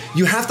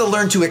you have to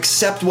learn to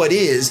accept what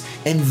is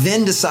and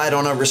then decide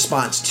on a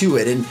response to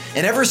it. And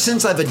ever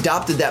since I've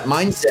adopted that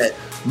mindset,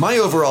 my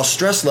overall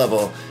stress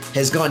level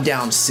has gone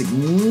down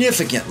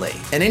significantly.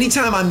 And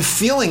anytime I'm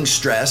feeling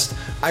stressed,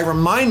 I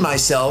remind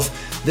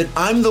myself that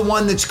I'm the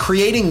one that's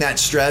creating that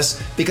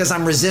stress because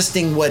I'm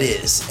resisting what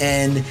is.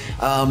 And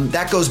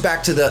that goes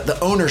back to the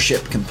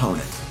ownership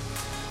component.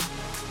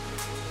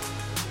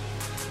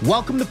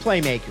 Welcome to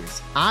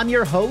Playmakers. I'm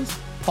your host,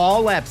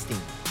 Paul Epstein,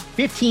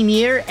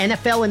 15-year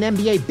NFL and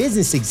NBA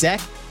business exec,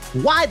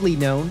 widely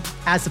known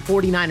as the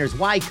 49ers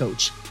why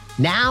coach.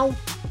 Now,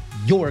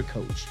 your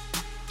coach.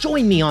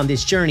 Join me on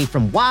this journey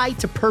from why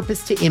to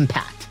purpose to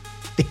impact.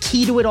 The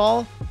key to it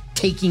all,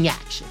 taking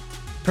action.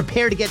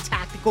 Prepare to get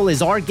tactical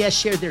as our guests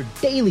share their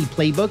daily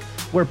playbook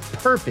where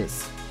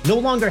purpose no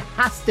longer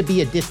has to be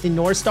a distant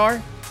North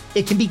Star.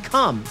 It can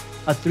become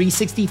a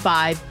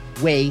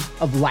 365 way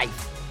of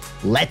life.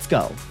 Let's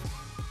go.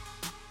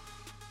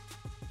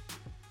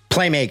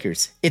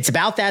 Playmakers, it's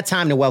about that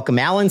time to welcome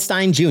Alan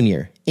Stein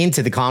Jr.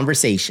 into the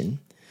conversation.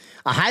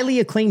 A highly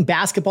acclaimed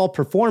basketball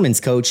performance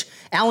coach,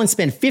 Alan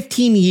spent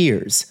 15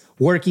 years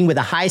working with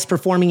the highest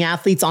performing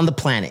athletes on the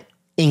planet,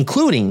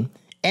 including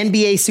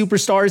NBA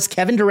superstars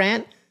Kevin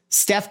Durant,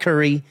 Steph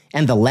Curry,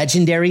 and the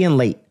legendary and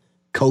late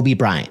Kobe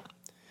Bryant.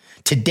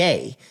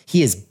 Today,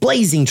 he is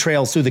blazing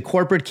trails through the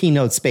corporate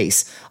keynote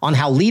space on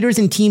how leaders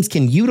and teams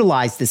can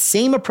utilize the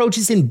same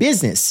approaches in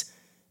business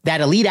that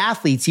elite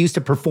athletes use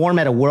to perform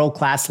at a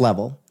world-class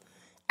level,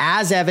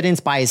 as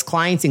evidenced by his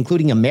clients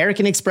including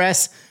American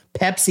Express,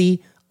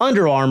 Pepsi,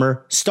 Under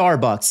Armour,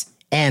 Starbucks,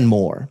 and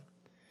more.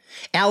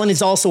 Alan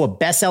is also a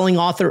best-selling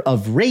author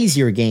of Raise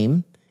Your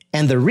Game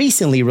and the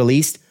recently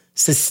released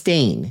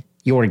Sustain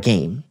Your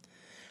Game.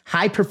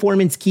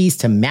 High-performance keys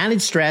to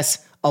manage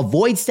stress,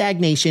 avoid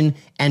stagnation,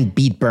 and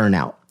beat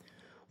burnout.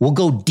 We'll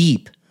go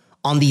deep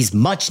on these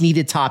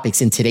much-needed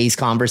topics in today's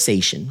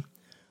conversation.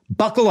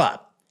 Buckle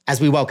up as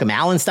we welcome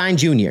Alan Stein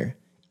Jr.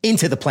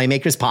 into the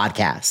Playmakers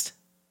podcast.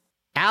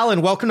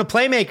 Alan, welcome to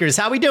Playmakers.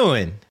 How we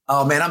doing?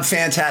 Oh man, I'm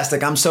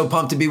fantastic. I'm so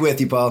pumped to be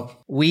with you, Paul.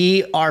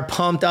 We are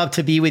pumped up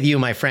to be with you,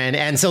 my friend.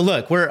 And so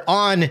look, we're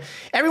on,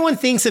 everyone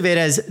thinks of it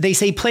as they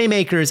say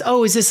Playmakers.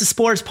 Oh, is this a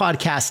sports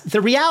podcast?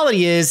 The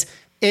reality is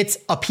it's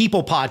a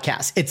people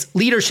podcast. It's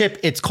leadership,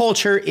 it's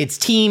culture, it's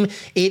team.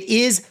 It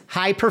is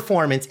high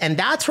performance. And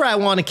that's where I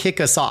want to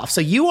kick us off.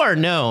 So you are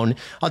known,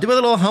 I'll do a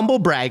little humble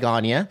brag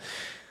on you.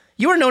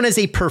 You are known as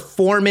a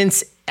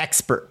performance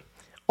expert.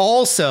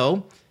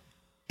 Also,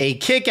 a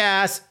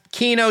kick-ass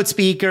keynote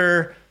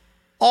speaker,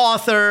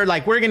 author.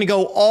 Like, we're going to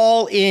go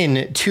all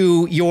in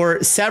to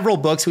your several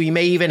books. We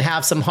may even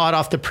have some hot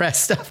off the press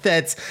stuff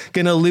that's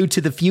going to allude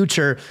to the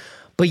future.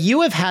 But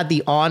you have had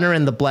the honor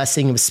and the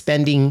blessing of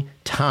spending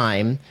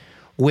time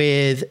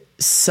with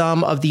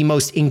some of the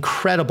most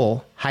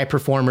incredible high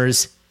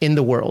performers in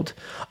the world.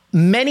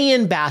 Many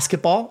in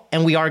basketball,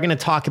 and we are going to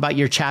talk about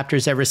your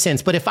chapters ever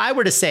since. But if I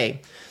were to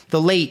say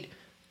the late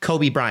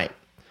Kobe Bryant,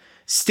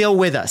 still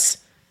with us,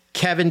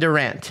 Kevin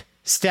Durant,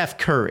 Steph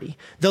Curry,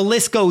 the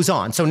list goes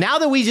on. So now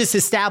that we just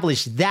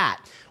established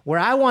that, where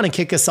I want to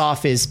kick us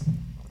off is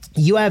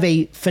you have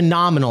a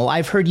phenomenal,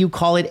 I've heard you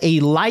call it a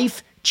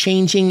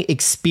life-changing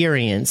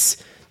experience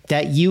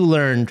that you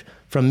learned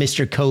from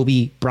Mr.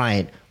 Kobe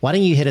Bryant. Why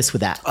don't you hit us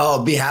with that? Oh,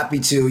 I'll be happy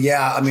to.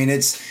 Yeah. I mean,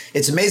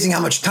 it's amazing how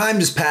much time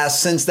has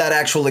passed since that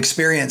actual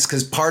experience,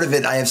 because part of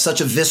it, I have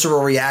such a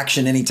visceral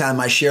reaction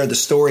anytime I share the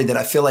story that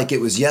I feel like it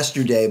was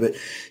yesterday. But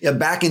yeah,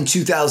 back in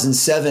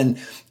 2007,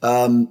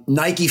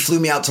 Nike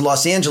flew me out to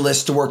Los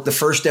Angeles to work the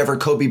first ever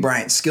Kobe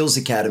Bryant Skills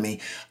Academy.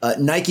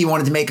 Nike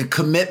wanted to make a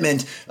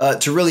commitment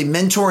to really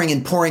mentoring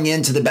and pouring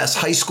into the best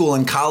high school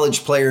and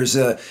college players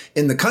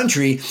in the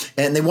country.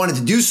 And they wanted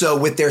to do so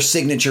with their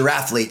signature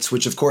athletes,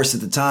 which of course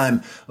at the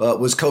time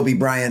was Kobe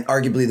Bryant,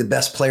 arguably the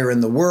best player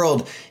in the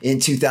world in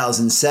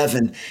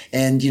 2007.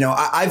 And, you know,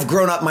 I've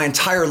grown up my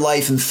entire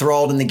life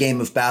enthralled in the game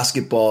of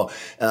basketball.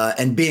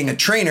 And being a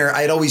trainer,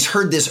 I had always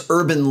heard this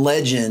urban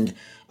legend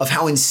of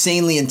how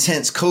insanely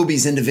intense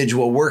Kobe's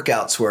individual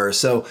workouts were.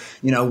 So,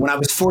 you know, when I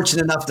was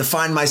fortunate enough to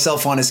find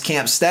myself on his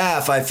camp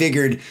staff, I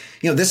figured,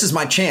 you know, this is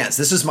my chance.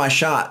 This is my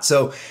shot.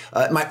 So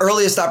my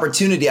earliest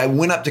opportunity, I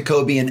went up to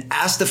Kobe and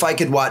asked if I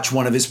could watch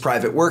one of his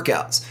private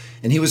workouts.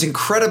 And he was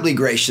incredibly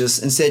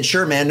gracious and said,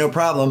 sure, man, no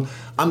problem.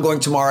 I'm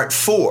going tomorrow at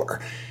 4.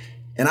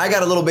 And I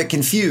got a little bit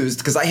confused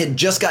because I had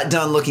just got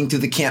done looking through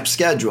the camp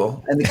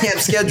schedule. And the camp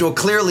schedule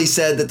clearly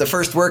said that the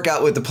first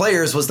workout with the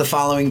players was the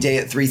following day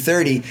at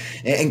 3:30.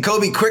 And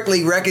Kobe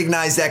quickly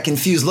recognized that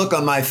confused look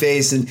on my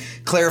face and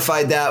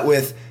clarified that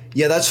with,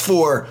 yeah, that's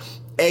 4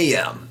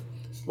 a.m.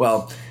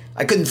 Well,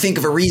 I couldn't think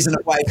of a reason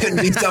why I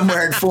couldn't be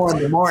somewhere at 4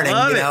 in the morning,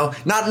 you know,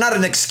 not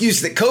an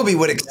excuse that Kobe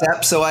would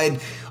accept. So I'd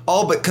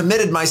all but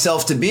committed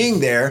myself to being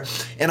there.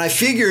 And I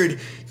figured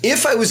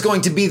if I was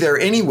going to be there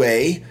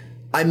anyway,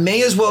 I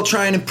may as well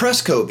try and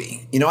impress Kobe.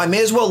 You know, I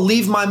may as well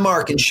leave my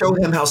mark and show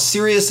him how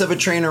serious of a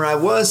trainer I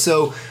was.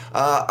 So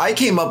I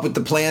came up with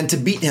the plan to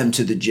beat him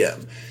to the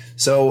gym.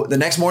 So the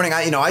next morning,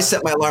 I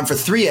set my alarm for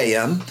 3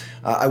 a.m.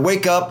 I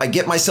wake up, I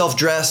get myself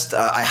dressed,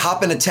 I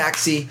hop in a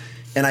taxi,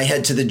 and I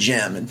head to the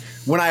gym. And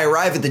when I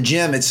arrive at the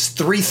gym, it's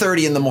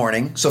 3:30 in the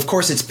morning. So of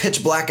course it's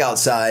pitch black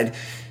outside.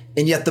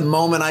 And yet the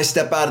moment I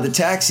step out of the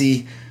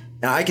taxi,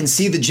 I can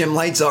see the gym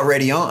lights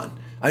already on.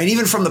 I mean,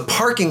 even from the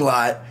parking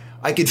lot,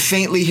 I could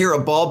faintly hear a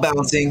ball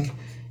bouncing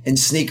and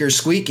sneakers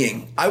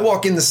squeaking. I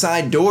walk in the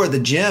side door of the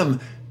gym.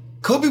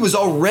 Kobe was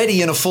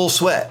already in a full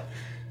sweat.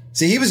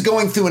 See, he was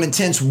going through an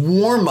intense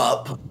warm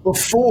up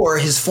before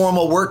his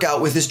formal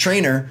workout with his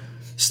trainer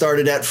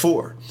started at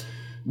 4.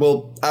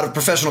 Well, out of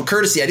professional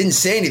courtesy, I didn't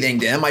say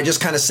anything to him. I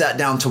just kind of sat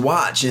down to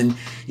watch. And,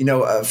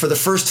 for the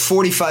first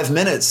 45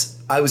 minutes,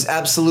 I was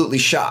absolutely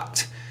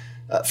shocked.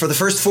 For the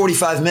first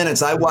 45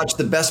 minutes, I watched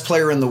the best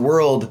player in the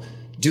world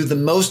do the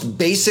most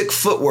basic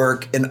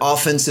footwork and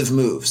offensive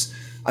moves.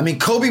 I mean,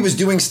 Kobe was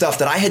doing stuff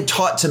that I had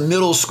taught to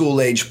middle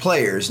school age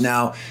players.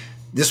 Now,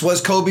 this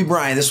was Kobe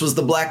Bryant. This was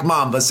the Black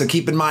Mamba. So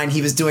keep in mind,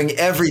 he was doing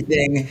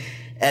everything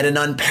at an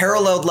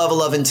unparalleled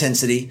level of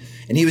intensity,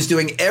 and he was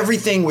doing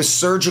everything with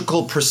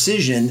surgical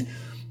precision,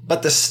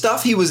 but the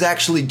stuff he was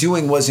actually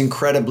doing was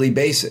incredibly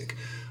basic.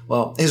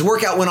 Well, his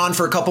workout went on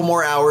for a couple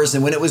more hours,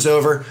 and when it was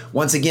over,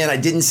 once again, I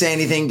didn't say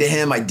anything to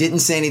him. I didn't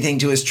say anything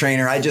to his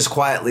trainer. I just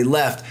quietly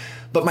left.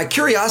 But my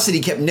curiosity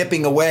kept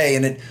nipping away,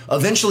 and it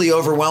eventually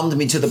overwhelmed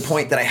me to the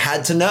point that I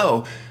had to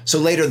know. So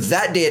later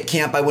that day at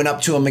camp, I went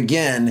up to him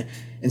again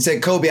and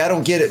said, Kobe, I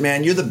don't get it,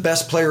 man. You're the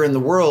best player in the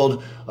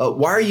world.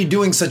 Why are you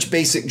doing such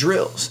basic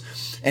drills?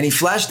 And he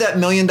flashed that $1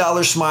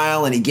 million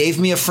smile and he gave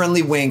me a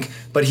friendly wink,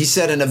 but he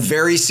said in a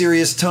very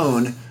serious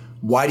tone,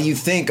 why do you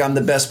think I'm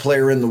the best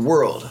player in the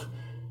world?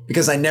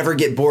 Because I never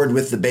get bored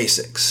with the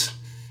basics.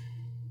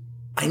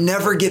 I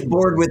never get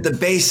bored with the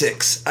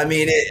basics. I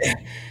mean,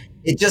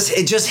 it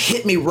just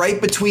hit me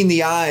right between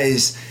the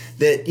eyes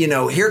that,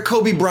 here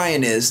Kobe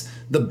Bryant is,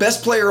 the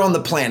best player on the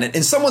planet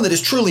and someone that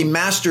has truly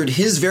mastered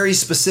his very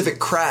specific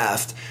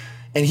craft.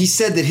 And he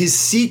said that his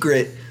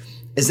secret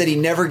is that he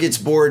never gets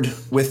bored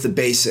with the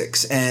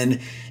basics.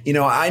 And,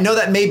 I know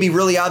that may be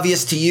really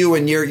obvious to you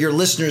and your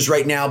listeners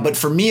right now, but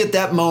for me at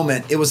that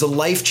moment, it was a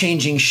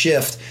life-changing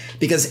shift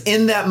because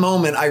in that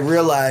moment, I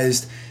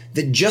realized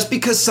that just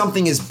because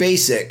something is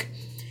basic,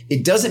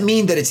 it doesn't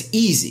mean that it's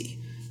easy.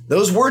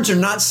 Those words are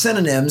not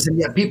synonyms, and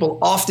yet people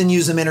often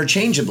use them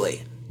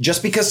interchangeably.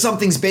 Just because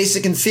something's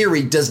basic in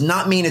theory does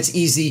not mean it's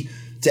easy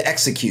to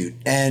execute.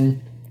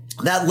 And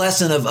that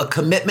lesson of a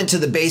commitment to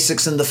the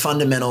basics and the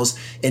fundamentals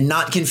and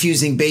not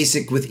confusing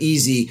basic with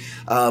easy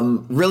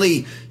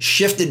really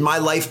shifted my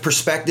life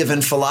perspective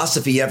and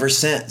philosophy ever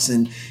since.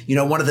 And,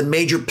 one of the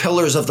major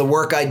pillars of the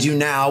work I do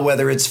now,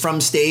 whether it's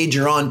from stage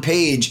or on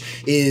page,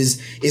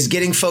 is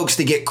getting folks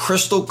to get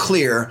crystal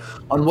clear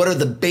on what are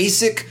the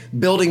basic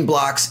building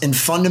blocks and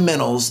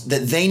fundamentals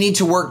that they need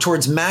to work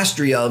towards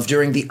mastery of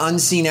during the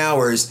unseen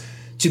hours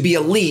to be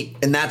elite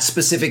in that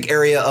specific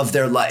area of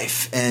their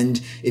life. And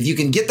if you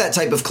can get that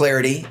type of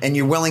clarity and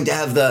you're willing to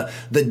have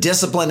the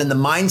discipline and the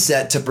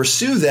mindset to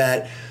pursue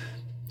that,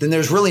 then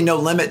there's really no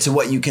limit to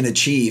what you can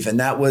achieve. And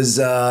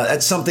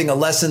that's something, a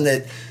lesson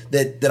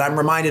that I'm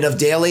reminded of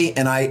daily,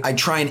 and I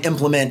try and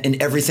implement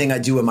in everything I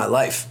do in my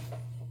life.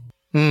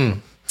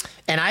 And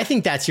I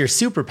think that's your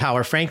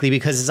superpower, frankly,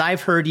 because as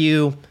I've heard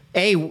you,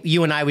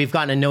 you and I, we've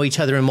gotten to know each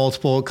other in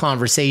multiple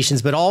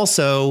conversations, but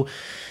also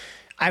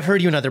I've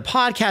heard you in other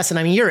podcasts, and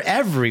I mean, you're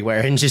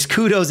everywhere, and just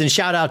kudos and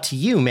shout out to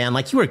you, man.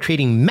 Like, you are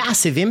creating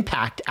massive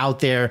impact out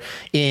there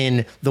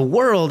in the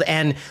world.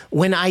 And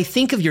when I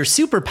think of your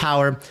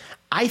superpower,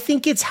 I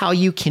think it's how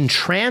you can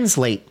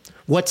translate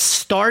what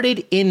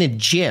started in a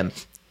gym.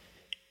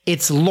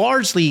 It's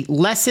largely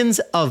lessons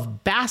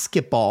of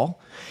basketball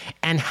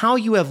and how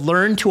you have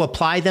learned to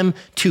apply them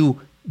to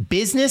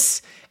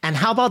business. And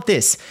how about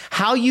this?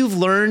 How you've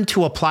learned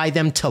to apply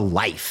them to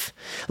life.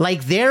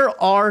 Like, there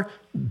are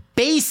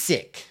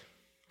basic,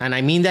 and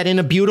I mean that in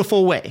a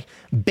beautiful way,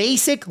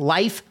 basic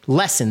life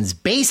lessons,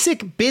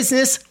 basic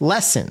business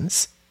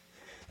lessons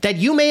that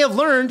you may have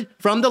learned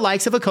from the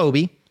likes of a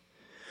Kobe,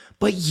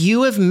 but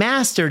you have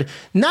mastered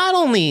not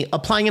only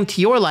applying them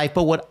to your life,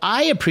 but what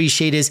I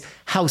appreciate is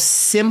how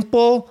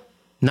simple,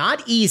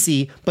 not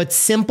easy, but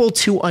simple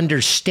to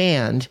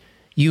understand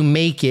you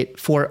make it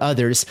for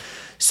others.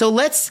 So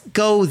let's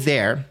go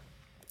there.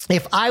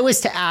 If I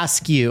was to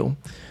ask you,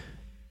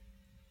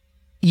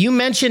 you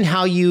mentioned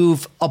how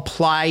you've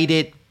applied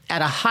it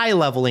at a high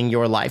level in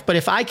your life, but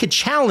if I could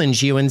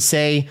challenge you and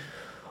say,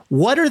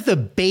 what are the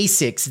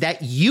basics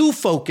that you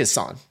focus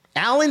on?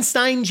 Alan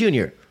Stein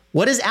Jr.,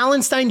 what does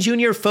Alan Stein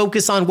Jr.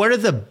 focus on? What are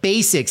the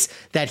basics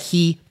that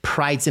he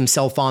prides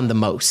himself on the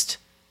most?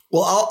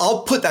 Well,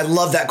 I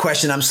love that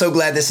question. I'm so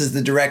glad this is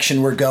the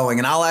direction we're going.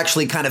 And I'll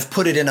actually kind of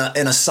put it in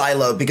a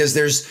silo because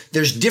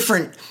there's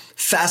different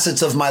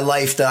facets of my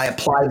life that I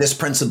apply this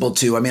principle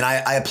to. I mean,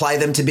 I apply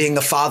them to being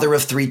the father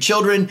of 3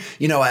 children.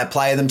 I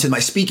apply them to my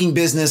speaking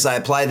business. I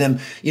apply them,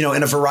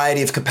 in a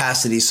variety of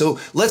capacities. So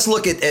let's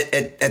look at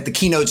the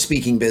keynote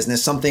speaking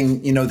business,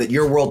 something, that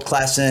you're world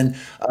class in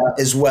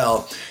as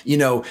well.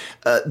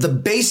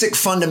 The basic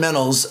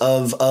fundamentals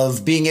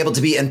of being able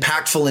to be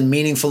impactful and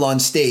meaningful on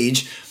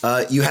stage.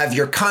 You have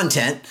your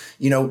content,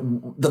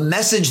 the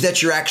message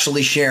that you're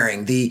actually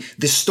sharing, the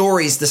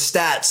stories, the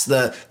stats,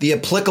 the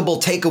applicable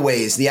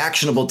takeaways, the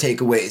actionable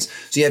takeaways.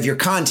 So you have your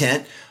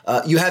content,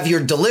 you have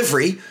your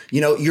delivery,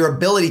 your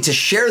ability to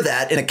share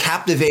that in a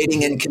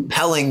captivating and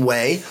compelling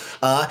way.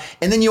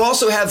 And then you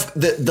also have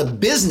the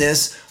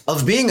business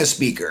of being a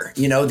speaker,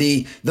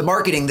 the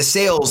marketing, the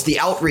sales, the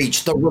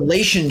outreach, the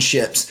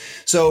relationships.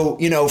 So,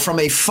 from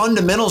a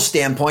fundamental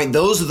standpoint,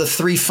 those are the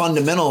 3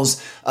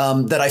 fundamentals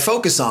that I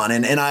focus on.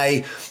 And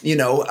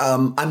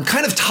I'm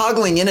kind of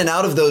toggling in and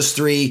out of those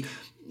 3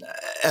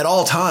 at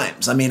all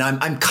times. I mean,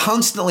 I'm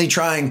constantly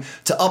trying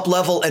to up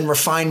level and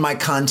refine my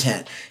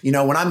content.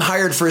 When I'm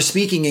hired for a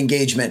speaking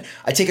engagement,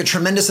 I take a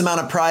tremendous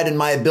amount of pride in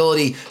my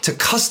ability to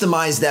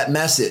customize that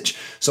message.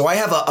 So I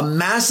have a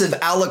massive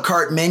a la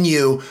carte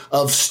menu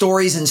of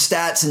stories and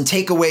stats and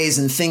takeaways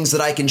and things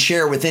that I can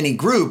share with any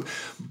group,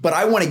 but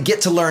I want to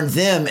get to learn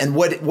them and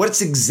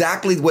what's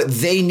exactly what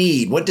they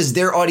need. What does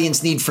their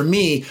audience need from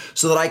me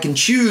so that I can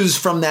choose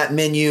from that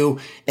menu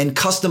and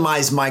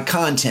customize my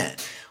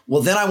content.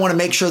 Well, then I want to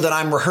make sure that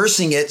I'm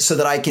rehearsing it so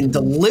that I can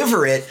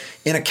deliver it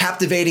in a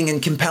captivating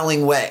and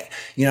compelling way.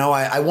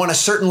 I want a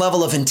certain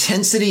level of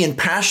intensity and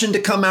passion to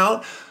come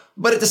out,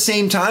 but at the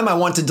same time, I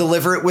want to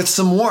deliver it with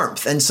some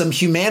warmth and some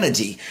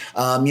humanity.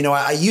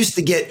 I used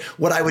to get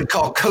what I would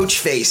call coach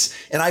face,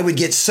 and I would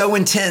get so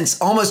intense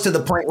almost to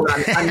the point where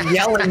I'm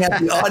yelling at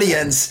the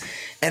audience.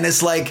 And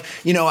it's like,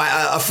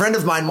 a friend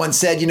of mine once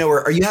said,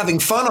 are you having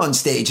fun on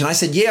stage? And I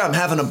said, yeah, I'm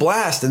having a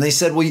blast. And they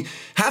said, well,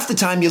 half the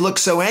time you look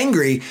so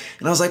angry.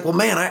 And I was like, well,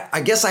 man, I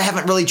guess I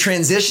haven't really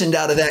transitioned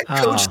out of that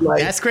coach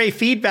life. That's great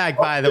feedback,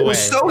 by the way. It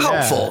was so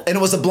helpful. Yeah. And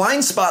it was a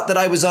blind spot that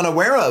I was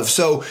unaware of.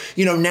 So,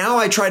 now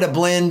I try to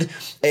blend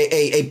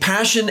a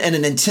passion and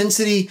an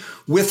intensity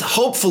with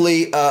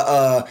hopefully,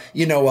 a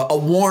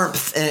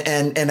warmth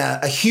and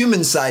a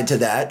human side to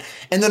that.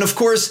 And then, of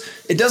course,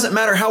 it doesn't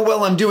matter how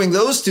well I'm doing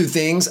those 2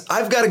 things.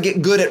 I've got to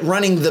get good at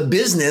running the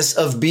business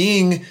of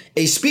being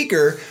a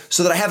speaker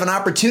so that I have an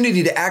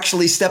opportunity to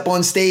actually step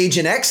on stage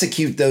and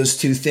execute those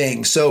 2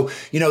 things. So,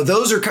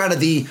 those are kind of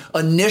the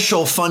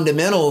initial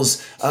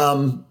fundamentals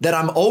that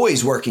I'm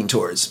always working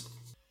towards.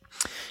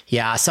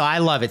 Yeah, so I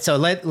love it. So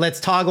let's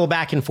toggle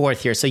back and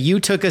forth here. So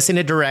you took us in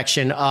a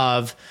direction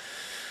of,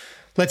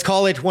 let's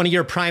call it one of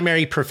your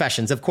primary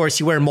professions. Of course,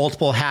 you wear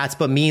multiple hats,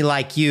 but me,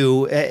 like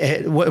you,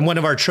 one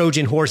of our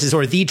Trojan horses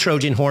or the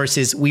Trojan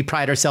horses, we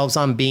pride ourselves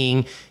on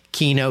being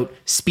keynote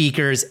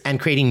speakers and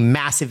creating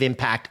massive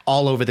impact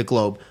all over the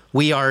globe.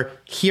 We are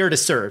here to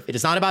serve. It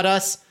is not about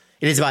us.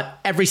 It is about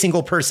every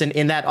single person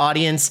in that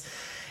audience.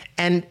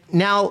 And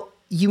now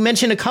you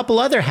mentioned a couple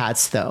other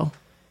hats, though.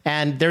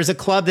 And there's a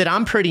club that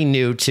I'm pretty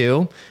new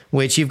to,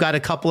 which you've got a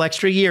couple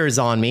extra years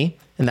on me,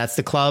 and that's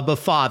the Club of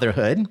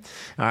Fatherhood.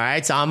 All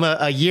right, so I'm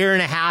a year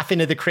and a half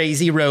into the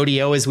crazy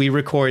rodeo as we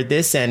record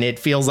this, and it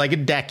feels like a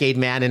decade,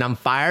 man, and I'm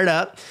fired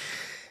up.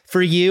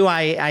 For you,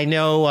 I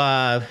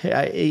know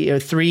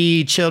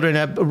 3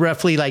 children,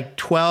 roughly like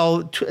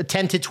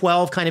 10 to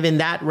 12, kind of in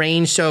that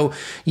range. So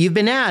you've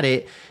been at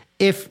it.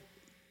 If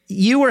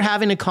you were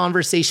having a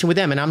conversation with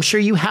them, and I'm sure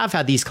you have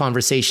had these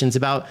conversations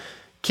about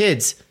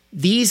kids,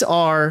 these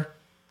are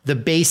the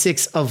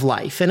basics of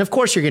life. And of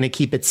course, you're going to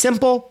keep it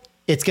simple.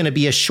 It's going to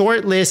be a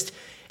short list.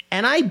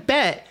 And I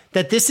bet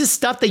that this is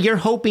stuff that you're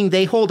hoping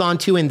they hold on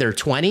to in their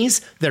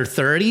 20s, their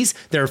 30s,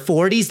 their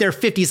 40s, their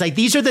 50s. Like,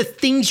 these are the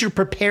things you're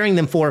preparing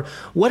them for.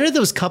 What are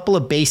those couple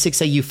of basics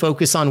that you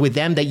focus on with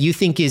them that you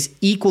think is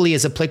equally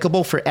as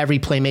applicable for every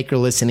playmaker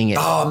listening in?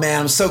 Oh, man,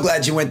 I'm so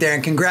glad you went there.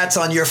 And congrats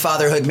on your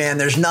fatherhood, man.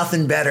 There's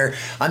nothing better.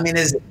 I mean,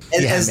 as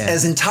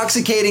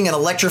intoxicating and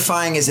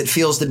electrifying as it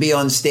feels to be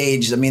on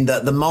stage, I mean,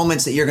 the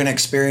moments that you're going to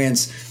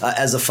experience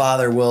as a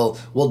father will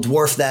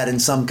dwarf that in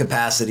some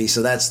capacity.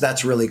 So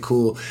that's really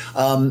cool.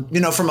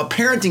 From a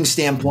parenting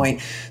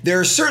standpoint, there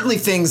are certainly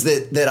things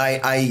that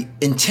I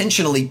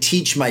intentionally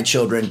teach my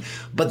children,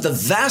 but the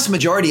vast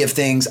majority of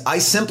things I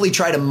simply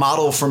try to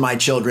model for my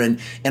children,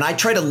 and I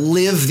try to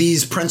live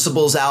these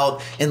principles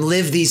out and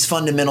live these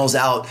fundamentals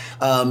out.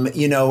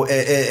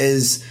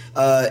 As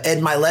Ed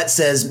Milet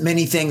says,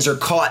 many things are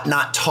caught,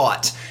 not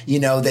taught.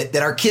 That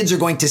our kids are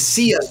going to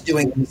see us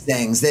doing these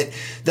things,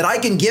 that I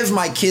can give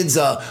my kids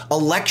a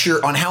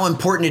lecture on how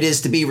important it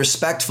is to be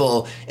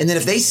respectful. And then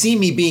if they see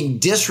me being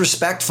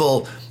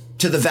disrespectful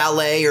to the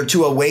valet or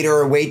to a waiter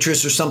or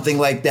waitress or something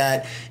like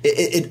that,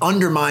 it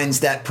undermines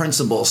that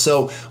principle.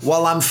 So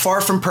while I'm far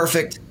from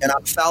perfect and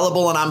I'm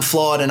fallible and I'm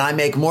flawed and I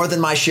make more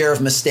than my share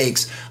of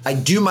mistakes, I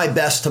do my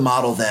best to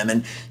model them.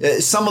 And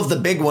some of the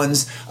big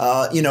ones,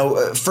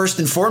 first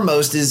and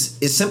foremost is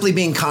simply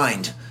being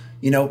kind.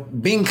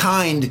 Being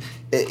kind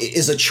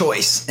is a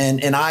choice.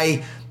 And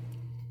I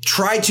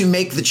try to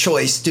make the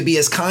choice to be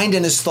as kind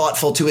and as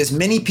thoughtful to as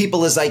many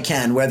people as I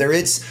can, whether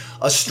it's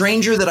a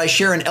stranger that I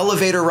share an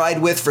elevator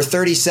ride with for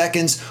 30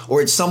 seconds,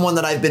 or it's someone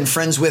that I've been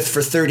friends with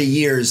for 30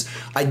 years.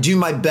 I do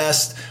my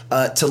best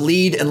to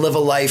lead and live a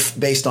life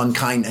based on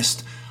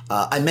kindness.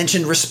 I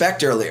mentioned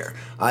respect earlier.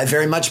 I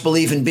very much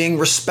believe in being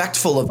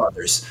respectful of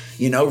others,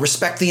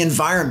 respect the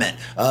environment,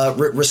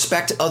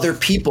 respect other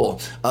people,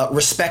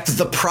 respect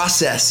the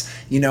process.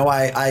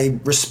 I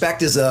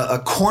respect is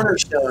a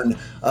cornerstone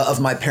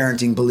of my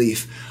parenting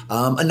belief.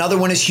 Another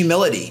one is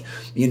humility.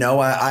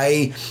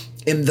 I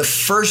am the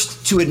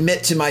first to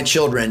admit to my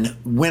children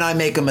when I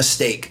make a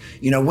mistake.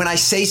 When I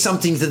say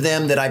something to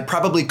them that I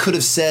probably could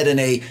have said in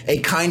a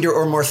kinder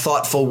or more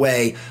thoughtful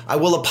way, I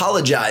will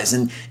apologize.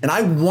 And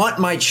I want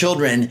my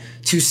children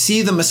to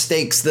see the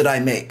mistakes that I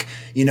make.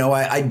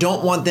 I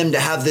don't want them to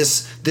have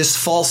this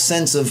false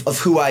sense of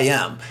who I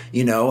am,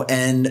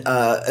 and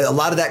a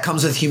lot of that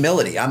comes with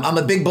humility. I'm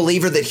a big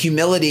believer that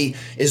humility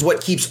is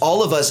what keeps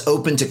all of us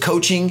open to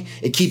coaching.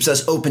 It keeps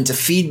us open to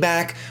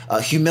feedback.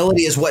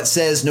 Humility is what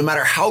says no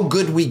matter how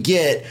good we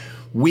get,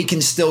 we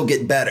can still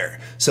get better.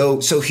 So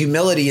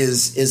humility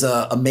is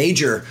a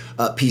major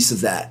piece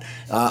of that.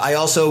 I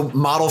also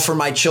model for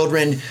my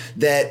children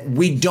that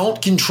we don't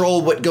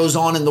control what goes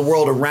on in the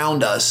world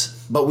around us,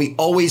 but we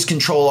always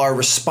control our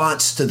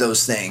response to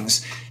those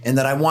things. And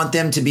that I want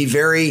them to be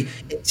very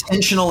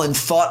intentional and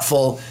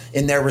thoughtful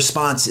in their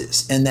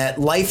responses, and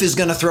that life is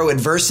going to throw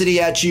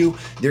adversity at you.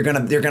 They're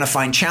going to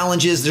find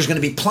challenges. There's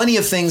going to be plenty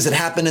of things that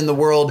happen in the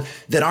world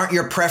that aren't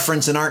your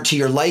preference and aren't to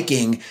your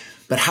liking.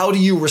 But how do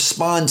you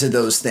respond to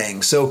those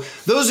things? So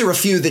those are a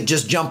few that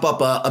just jump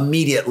up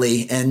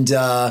immediately. And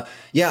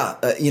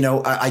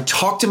I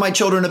talk to my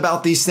children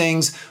about these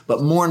things,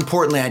 but more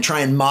importantly, I try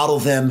and model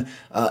them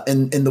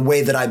in the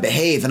way that I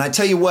behave. And I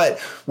tell you what,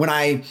 when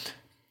I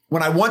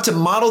want to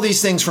model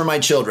these things for my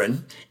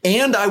children,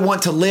 and I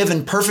want to live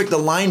in perfect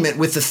alignment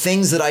with the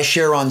things that I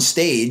share on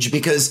stage,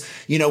 because,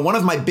 one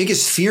of my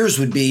biggest fears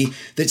would be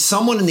that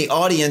someone in the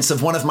audience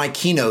of one of my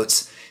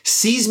keynotes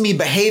sees me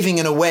behaving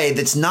in a way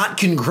that's not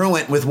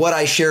congruent with what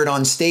I shared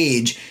on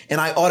stage,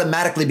 and I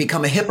automatically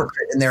become a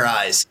hypocrite in their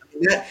eyes.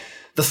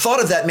 The thought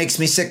of that makes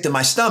me sick to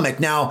my stomach.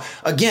 Now,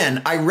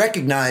 again, I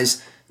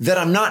recognize that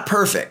I'm not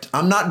perfect.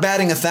 I'm not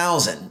batting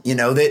 1,000,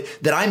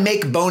 that I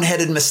make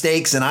boneheaded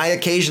mistakes, and I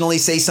occasionally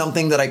say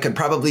something that I could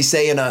probably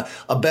say in a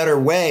better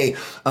way.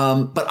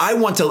 But I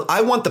want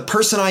the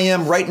person I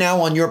am right now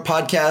on your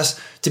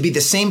podcast to be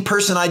the same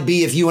person I'd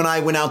be if you and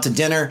I went out to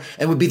dinner,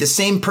 and would be the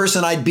same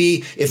person I'd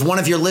be if one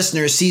of your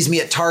listeners sees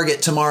me at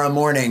Target tomorrow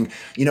morning.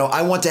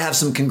 I want to have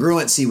some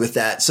congruency with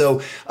that.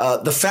 So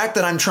the fact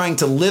that I'm trying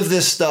to live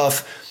this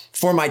stuff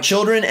for my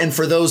children and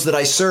for those that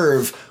I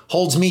serve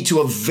holds me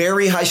to a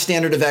very high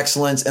standard of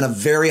excellence and a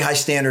very high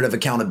standard of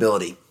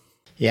accountability.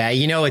 Yeah,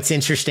 it's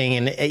interesting.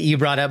 And you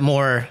brought up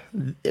more,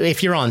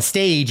 if you're on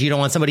stage, you don't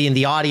want somebody in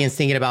the audience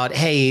thinking about,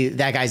 hey,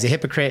 that guy's a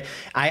hypocrite.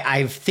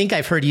 I think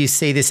I've heard you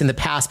say this in the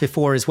past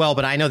before as well,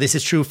 but I know this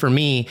is true for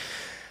me.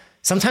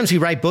 Sometimes we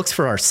write books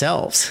for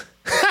ourselves.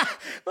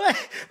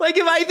 Like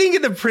if I think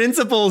of the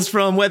principles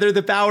from whether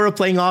The Power of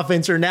Playing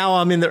Offense, or now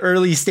I'm in the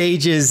early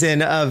stages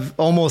and I've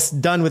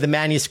almost done with the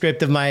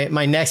manuscript of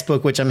my next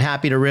book, which I'm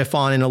happy to riff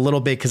on in a little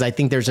bit, because I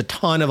think there's a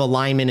ton of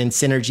alignment and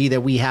synergy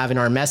that we have in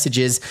our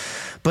messages.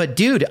 But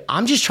dude,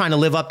 I'm just trying to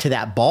live up to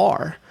that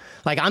bar.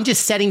 Like I'm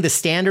just setting the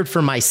standard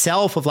for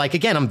myself of like,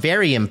 again, I'm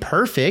very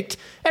imperfect.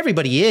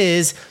 Everybody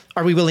is.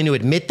 Are we willing to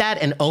admit that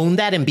and own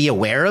that and be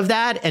aware of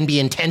that and be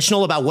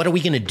intentional about what are we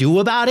going to do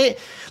about it?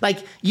 Like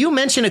you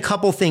mentioned a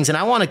couple things, and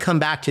I want to come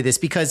back to this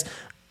because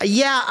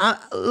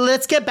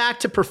let's get back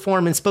to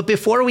performance. But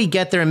before we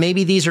get there, and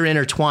maybe these are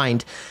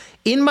intertwined,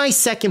 in my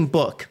second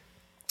book,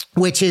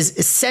 which is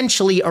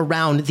essentially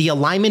around the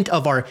alignment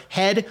of our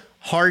head,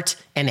 heart,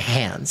 and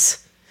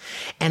hands.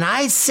 And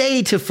I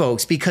say to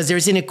folks, because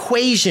there's an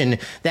equation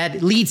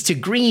that leads to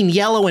green,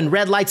 yellow, and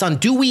red lights on,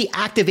 do we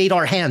activate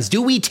our hands?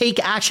 Do we take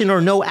action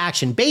or no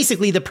action?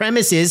 Basically, the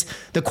premise is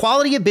the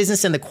quality of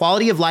business and the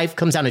quality of life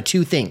comes down to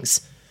two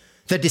things: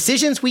 the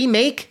decisions we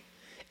make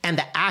and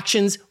the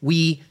actions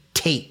we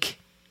take.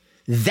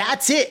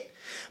 That's it.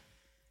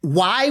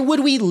 Why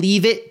would we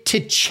leave it to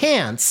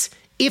chance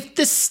if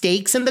the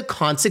stakes and the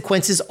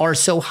consequences are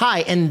so high?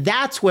 And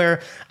that's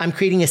where I'm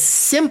creating a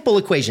simple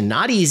equation,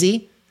 not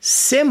easy,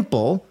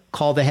 simple,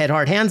 called the head,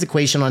 heart, hands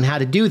equation on how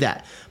to do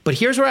that. But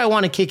here's where I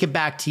want to kick it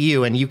back to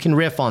you, and you can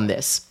riff on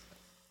this.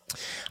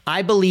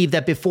 I believe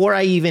that before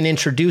I even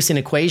introduce an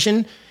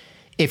equation,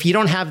 if you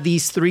don't have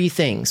these three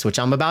things, which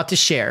I'm about to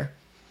share,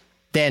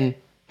 then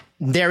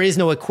there is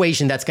no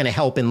equation that's going to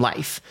help in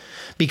life,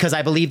 because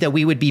I believe that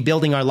we would be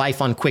building our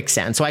life on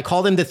quicksand. So I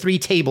call them the three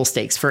table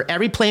stakes. For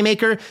every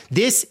playmaker,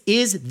 this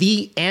is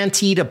the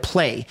ante to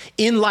play.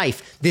 In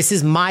life, this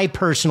is my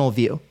personal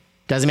view.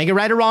 Doesn't make it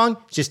right or wrong,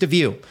 it's just a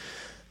view.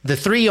 The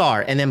three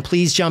are, and then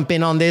please jump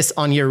in on this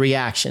on your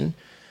reaction: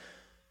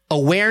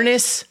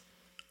 awareness,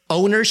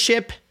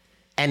 ownership,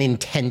 and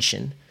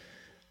intention.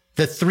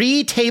 The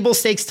three table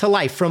stakes to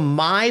life from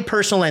my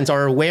personal lens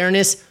are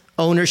awareness,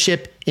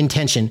 ownership,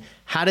 intention.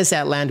 How does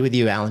that land with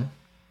you, Alan?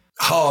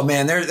 Oh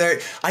man,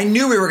 I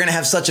knew we were going to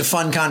have such a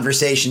fun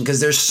conversation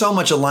because there's so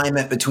much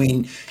alignment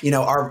between,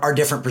 our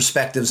different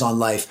perspectives on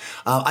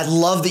life. I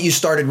love that you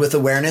started with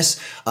awareness.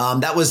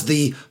 That was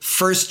the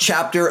first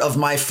chapter of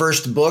my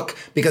first book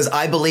because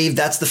I believe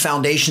that's the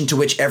foundation to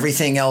which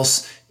everything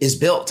else is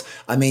built.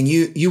 I mean,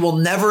 you will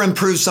never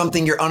improve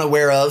something you're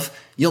unaware of.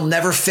 You'll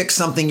never fix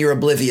something you're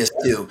oblivious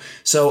to.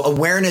 So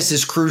awareness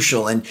is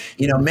crucial. And,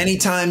 many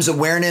times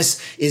awareness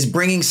is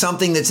bringing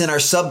something that's in our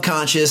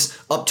subconscious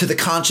up to the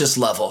conscious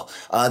level.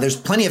 There's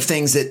plenty of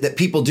things that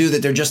people do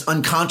that they're just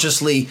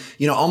unconsciously,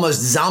 almost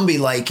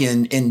zombie-like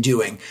in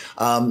doing.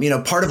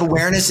 Part of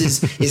awareness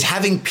is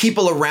having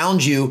people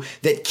around you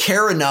that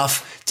care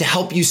enough to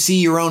help you see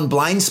your own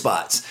blind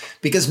spots.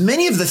 Because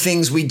many of the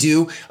things we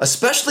do,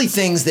 especially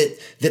things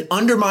that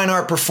undermine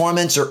our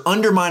performance or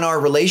undermine our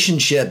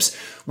relationships,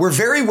 we're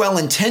very well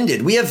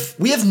intended. We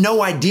have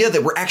no idea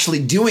that we're actually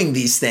doing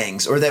these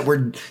things or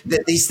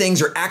that these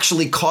things are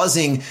actually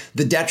causing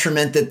the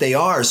detriment that they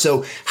are.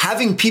 So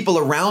having people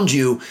around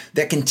you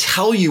that can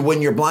tell you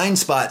when your blind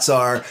spots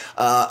are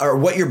or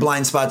what your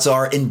blind spots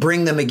are and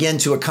bring them again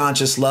to a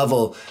conscious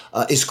level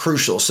is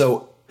crucial.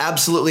 So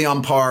absolutely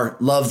on par.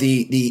 Love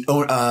the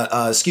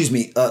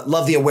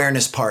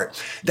awareness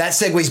part. That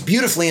segues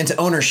beautifully into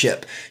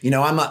ownership.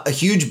 I'm a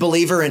huge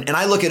believer and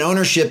I look at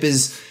ownership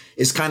is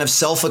kind of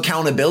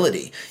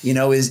self-accountability,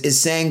 is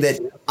saying that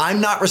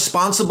I'm not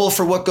responsible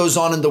for what goes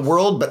on in the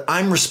world, but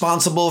I'm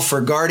responsible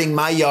for guarding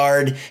my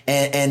yard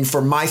and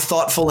for my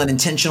thoughtful and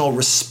intentional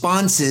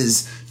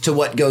responses to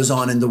what goes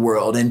on in the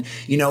world. And,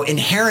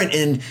 inherent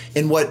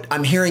in what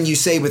I'm hearing you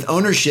say with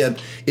ownership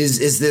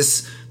is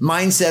this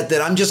mindset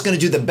that I'm just going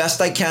to do the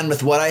best I can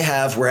with what I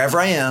have wherever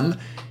I am.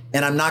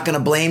 And I'm not going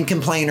to blame,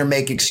 complain, or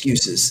make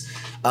excuses.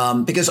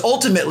 Because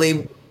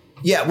ultimately,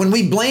 when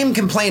we blame,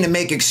 complain, and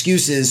make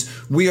excuses,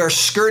 we are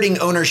skirting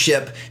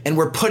ownership and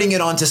we're putting it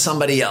onto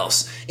somebody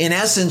else. In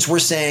essence, we're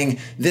saying,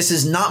 this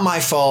is not my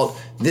fault.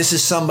 This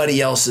is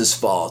somebody else's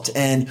fault.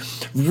 And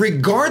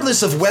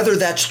regardless of whether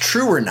that's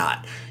true or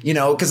not,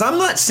 because I'm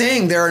not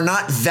saying there are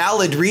not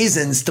valid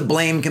reasons to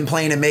blame,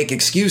 complain, and make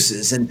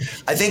excuses. And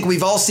I think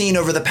we've all seen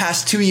over the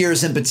past 2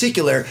 years in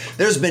particular,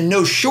 there's been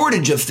no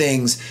shortage of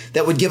things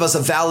that would give us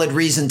a valid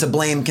reason to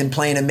blame,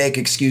 complain, and make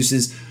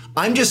excuses.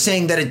 I'm just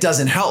saying that it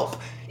doesn't help.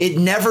 It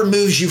never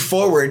moves you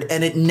forward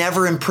and it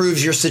never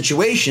improves your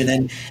situation.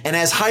 And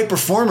as high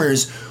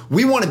performers,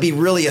 we want to be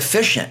really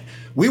efficient.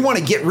 We want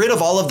to get rid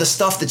of all of the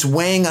stuff that's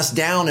weighing us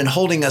down and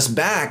holding us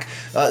back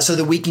so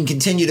that we can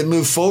continue to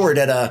move forward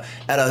at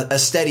a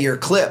steadier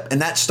clip.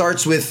 And that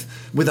starts with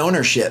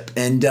ownership.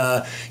 And,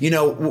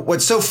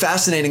 what's so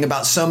fascinating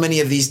about so many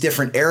of these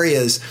different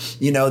areas,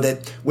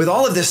 that with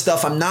all of this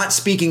stuff, I'm not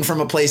speaking from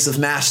a place of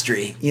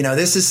mastery.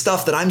 This is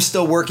stuff that I'm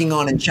still working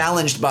on and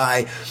challenged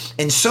by.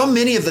 And so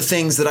many of the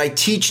things that I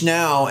teach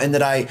now and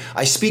that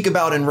I speak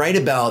about and write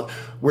about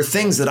were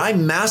things that I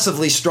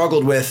massively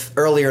struggled with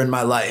earlier in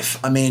my life.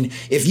 I mean,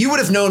 if you would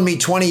have known me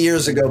 20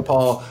 years ago,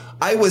 Paul,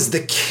 I was the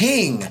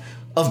king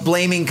of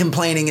blaming,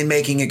 complaining, and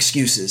making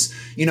excuses.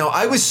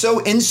 I was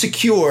so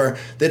insecure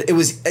that it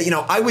was,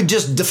 I would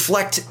just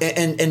deflect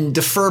and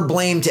defer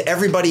blame to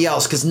everybody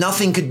else because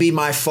nothing could be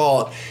my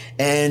fault.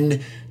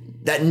 And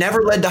that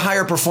never led to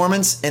higher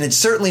performance, and it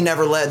certainly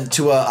never led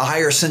to a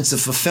higher sense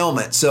of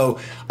fulfillment. So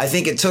I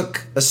think it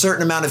took a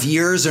certain amount of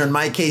years, or in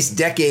my case,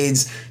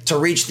 decades, to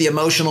reach the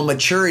emotional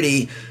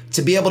maturity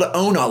to be able to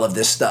own all of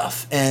this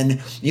stuff. And,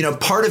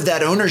 part of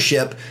that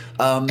ownership.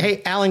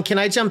 Hey, Alan, can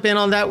I jump in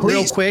on that please.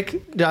 Real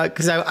quick?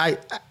 Because I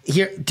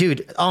here,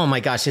 dude, oh my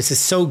gosh, this is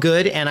so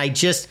good. And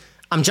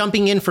I'm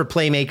jumping in for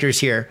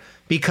playmakers here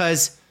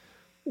because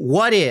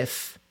what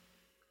if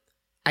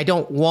I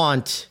don't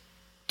want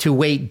to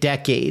wait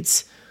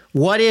decades?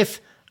 What if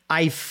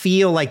I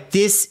feel like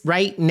this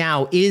right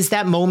now is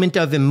that moment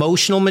of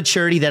emotional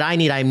maturity that I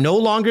need? I'm no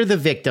longer the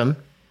victim.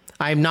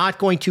 I'm not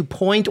going to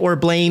point or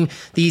blame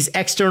these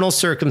external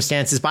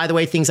circumstances. By the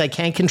way, things I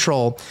can't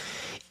control.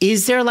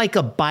 Is there like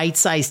a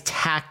bite-sized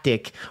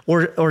tactic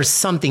or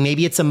something?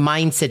 Maybe it's a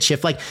mindset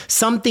shift, like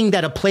something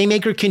that a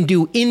playmaker can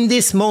do in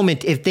this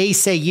moment if they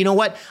say, you know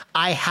what,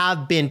 I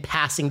have been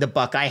passing the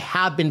buck. I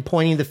have been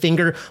pointing the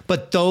finger,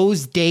 but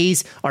those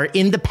days are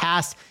in the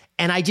past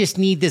and I just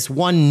need this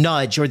one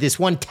nudge or this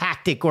one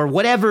tactic or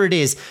whatever it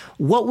is.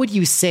 What would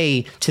you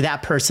say to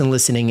that person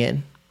listening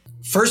in?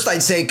 First,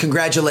 I'd say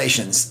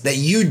congratulations that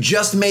you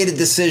just made a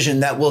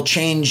decision that will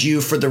change you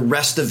for the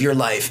rest of your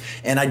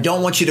life. And I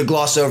don't want you to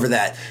gloss over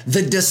that.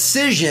 The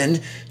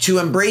decision to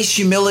embrace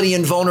humility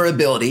and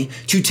vulnerability,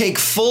 to take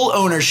full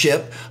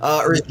ownership,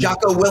 or as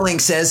Jocko Willink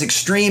says,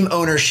 extreme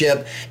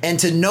ownership, and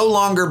to no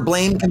longer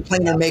blame,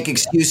 complain, or make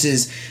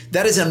excuses.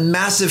 That is a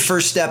massive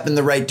first step in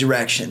the right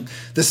direction.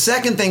 The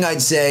second thing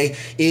I'd say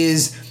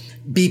is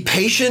be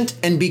patient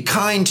and be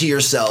kind to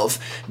yourself,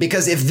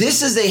 because if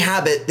this is a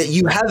habit that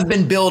you have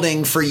been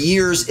building for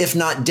years, if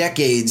not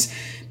decades,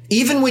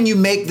 even when you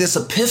make this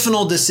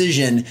epiphanal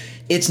decision,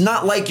 it's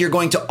not like you're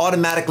going to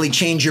automatically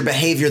change your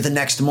behavior the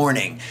next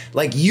morning.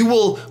 Like, you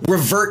will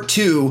revert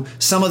to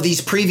some of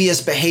these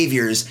previous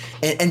behaviors,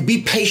 and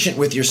be patient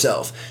with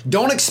yourself.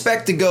 Don't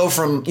expect to go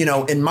from,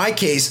 in my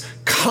case,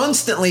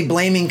 constantly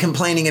blaming,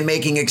 complaining, and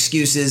making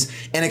excuses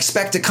and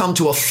expect to come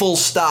to a full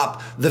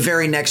stop the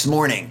very next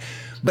morning.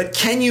 But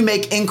can you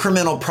make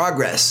incremental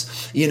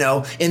progress?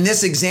 In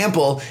this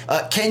example,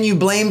 can you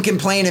blame,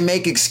 complain, and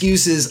make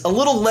excuses a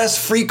little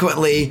less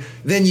frequently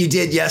than you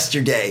did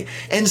yesterday,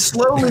 and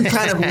slowly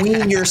kind of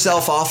wean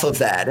yourself off of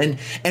that?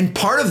 And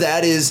part of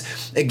that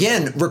is,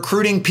 again,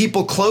 recruiting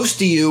people close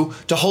to you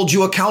to hold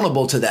you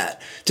accountable to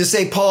that. To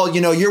say, Paul,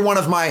 you're one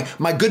of my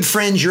good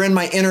friends. You're in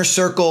my inner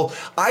circle.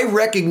 I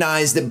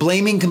recognize that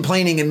blaming,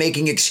 complaining, and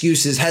making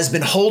excuses has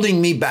been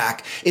holding me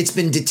back. It's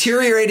been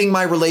deteriorating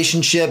my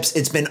relationships.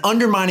 It's been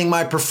undermining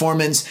my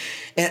performance.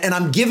 And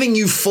I'm giving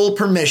you full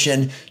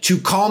permission to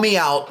call me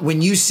out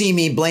when you see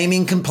me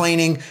blaming,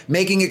 complaining,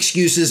 making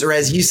excuses, or,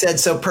 as you said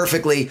so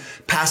perfectly,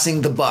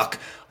 passing the buck.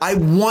 I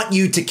want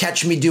you to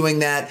catch me doing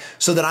that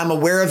so that I'm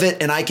aware of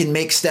it and I can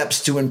make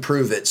steps to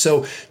improve it.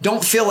 So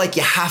don't feel like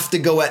you have to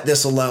go at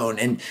this alone,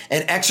 and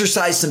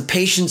exercise some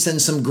patience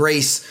and some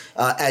grace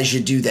as you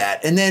do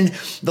that. And then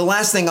the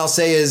last thing I'll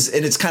say is,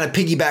 and it's kind of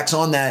piggybacks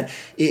on that,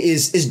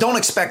 is don't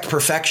expect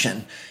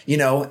perfection.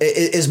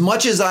 As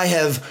much as I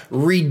have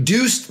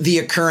reduced the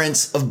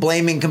occurrence of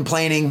blaming,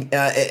 complaining,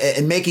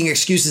 and making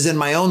excuses in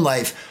my own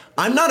life,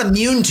 I'm not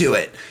immune to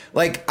it.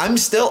 Like, I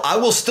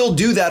will still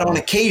do that on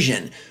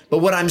occasion. But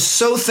what I'm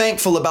so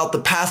thankful about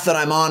the path that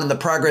I'm on and the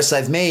progress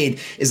I've made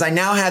is I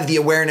now have the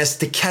awareness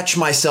to catch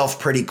myself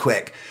pretty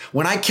quick.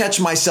 When I catch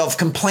myself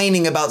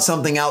complaining about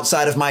something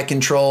outside of my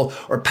control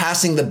or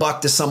passing the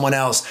buck to someone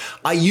else,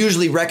 I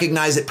usually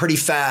recognize it pretty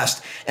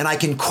fast, and I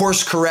can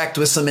course correct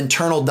with some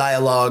internal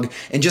dialogue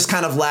and just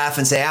kind of laugh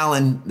and say,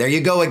 Alan, there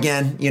you go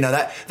again.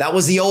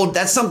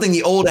 That's something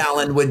the old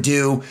Alan would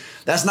do.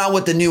 That's not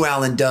what the new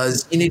Alan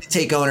does. You need to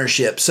take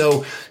ownership.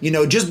 So,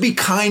 just be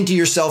kind to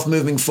yourself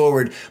moving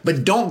forward,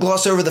 but don't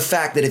gloss over the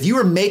fact that if you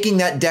are making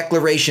that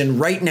declaration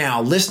right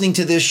now, listening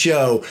to this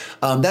show,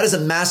 that is a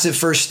massive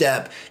first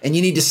step, and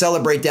you need to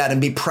celebrate that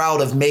and be proud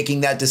of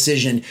making that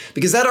decision,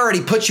 because that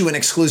already puts you in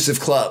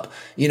exclusive club.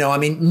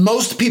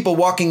 Most people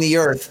walking the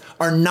earth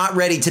are not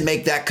ready to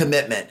make that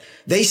commitment.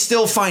 They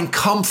still find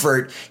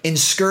comfort in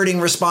skirting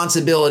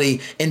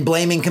responsibility and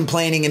blaming,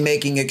 complaining, and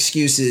making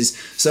excuses.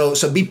 So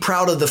be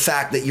proud of the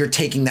fact that you're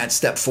taking that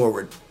step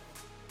forward.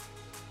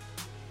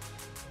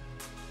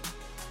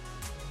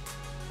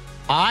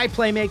 All right,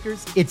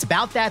 Playmakers, it's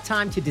about that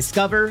time to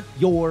discover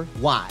your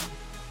why.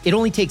 It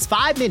only takes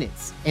 5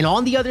 minutes, and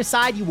on the other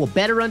side, you will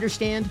better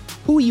understand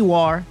who you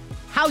are,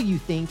 how you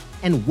think,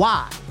 and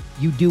why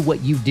you do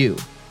what you do.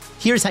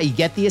 Here's how you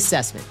get the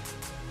assessment.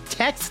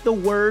 Text the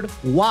word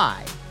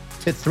why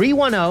to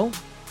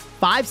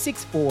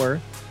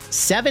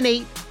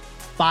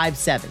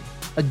 310-564-7857.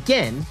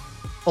 Again,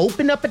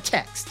 open up a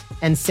text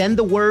and send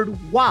the word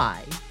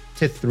why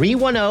to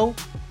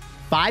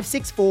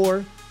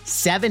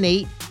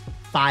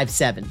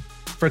 310-564-7857.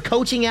 For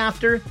coaching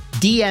after,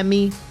 DM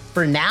me.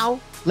 For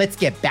now, let's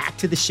get back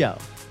to the show.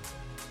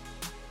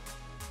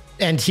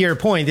 And to your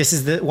point, this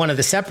is one of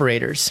the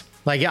separators.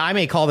 Like, I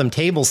may call them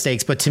table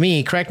stakes, but to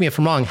me, correct me if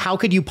I'm wrong, how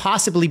could you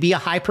possibly be a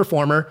high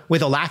performer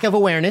with a lack of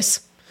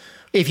awareness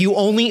if you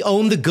only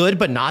own the good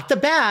but not the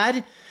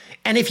bad,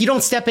 and if you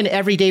don't step in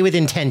every day with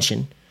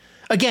intention?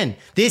 Again,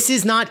 this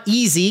is not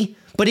easy,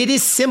 but it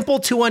is simple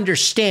to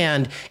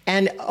understand.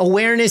 And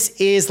awareness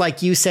is,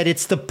 like you said,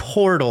 it's the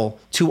portal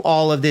to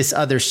all of this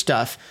other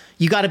stuff.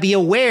 You got to be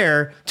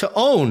aware to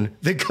own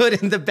the good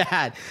and the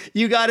bad.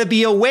 You got to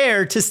be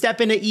aware to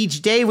step into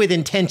each day with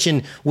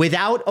intention.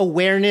 Without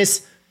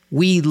awareness,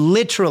 we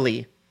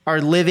literally are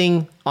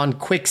living on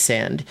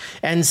quicksand.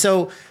 And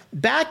so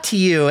back to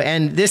you,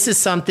 and this is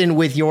something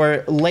with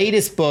your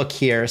latest book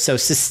here. So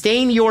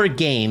Sustain Your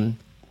Game,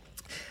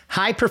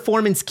 High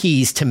Performance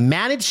Keys to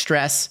Manage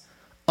Stress,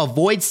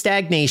 Avoid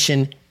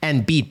Stagnation,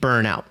 and Beat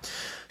Burnout.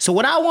 So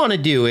what I want to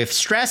do, if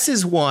stress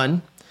is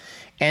one,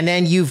 and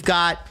then you've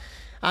got,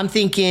 I'm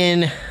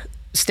thinking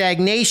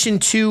stagnation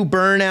 2,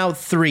 burnout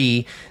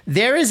 3,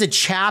 there is a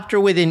chapter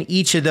within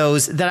each of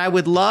those that I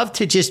would love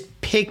to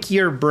just pick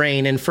your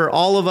brain. And for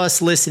all of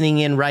us listening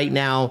in right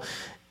now,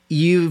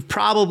 you've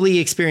probably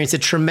experienced a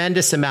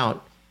tremendous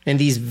amount in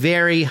these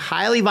very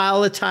highly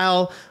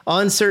volatile,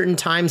 uncertain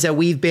times that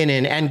we've been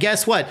in. And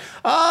guess what?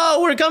 Oh,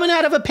 we're coming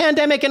out of a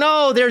pandemic, and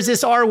oh, there's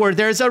this R word.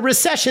 There's a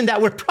recession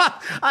that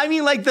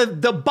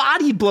the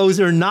body blows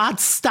are not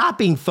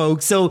stopping,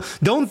 folks. So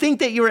don't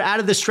think that you're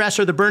out of the stress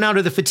or the burnout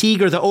or the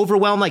fatigue or the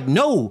overwhelm. Like,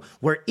 no,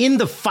 we're in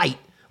the fight.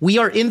 We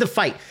are in the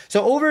fight.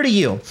 So over to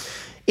you.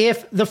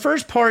 If the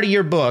first part of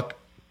your book,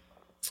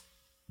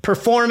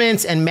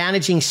 performance and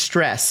managing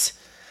stress,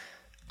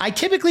 I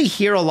typically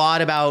hear a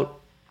lot about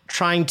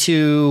trying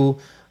to,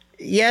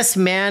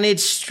 manage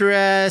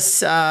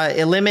stress,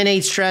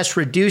 eliminate stress,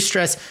 reduce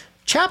stress.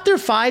 Chapter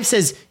 5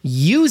 says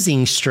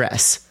using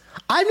stress.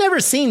 I've never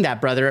seen that,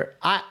 brother.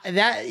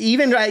 That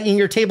even in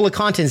your table of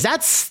contents,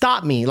 that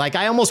stopped me. Like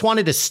I almost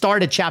wanted to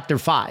start at chapter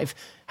 5.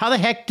 How the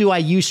heck do I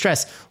use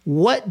stress?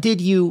 What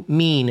did you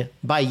mean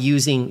by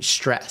using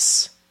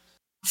stress?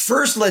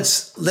 First,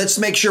 let's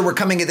make sure we're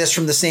coming at this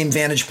from the same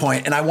vantage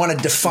point, and I want to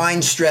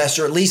define stress,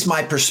 or at least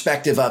my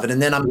perspective of it.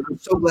 And then I'm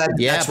so glad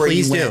that's where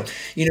you went.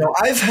 You know,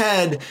 I've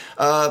had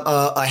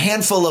a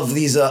handful of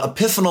these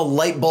epiphanal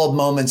light bulb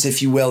moments,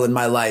 if you will, in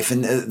my life,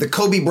 and the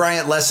Kobe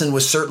Bryant lesson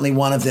was certainly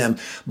one of them.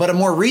 But a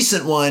more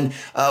recent one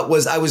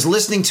was I was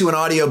listening to an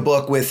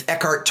audiobook with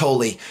Eckhart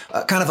Tolle,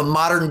 kind of a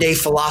modern day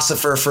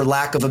philosopher, for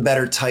lack of a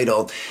better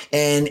title,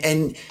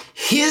 and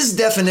his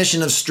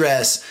definition of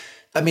stress.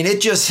 I mean,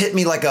 it just hit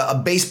me like a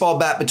baseball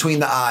bat between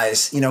the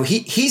eyes. You know,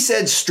 he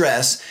said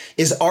stress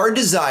is our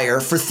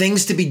desire for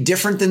things to be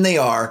different than they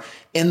are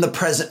in the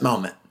present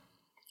moment.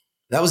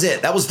 That was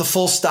it. That was the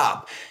full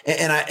stop.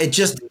 And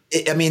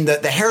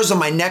the hairs on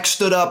my neck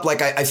stood up.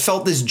 Like I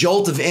felt this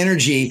jolt of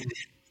energy.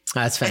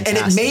 That's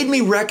fantastic. And it made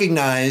me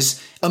recognize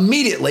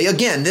immediately,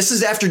 again, this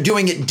is after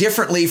doing it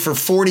differently for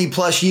 40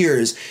 plus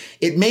years.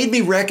 It made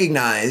me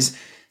recognize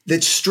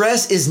that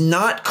stress is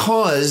not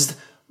caused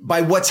by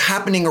what's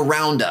happening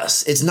around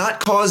us. It's not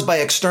caused by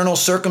external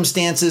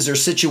circumstances or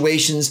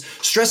situations.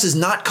 Stress is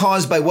not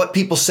caused by what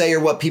people say or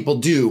what people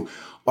do.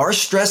 Our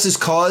stress is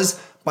caused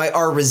by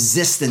our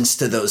resistance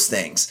to those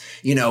things.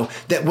 You know,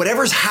 that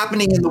whatever's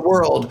happening in the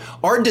world,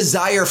 our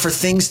desire for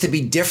things to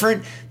be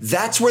different,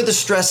 that's where the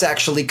stress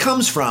actually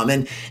comes from.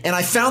 And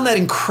I found that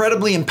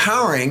incredibly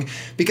empowering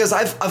because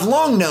I've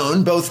long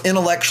known, both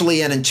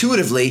intellectually and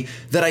intuitively,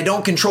 that I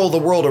don't control the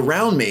world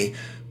around me.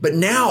 But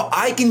now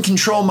I can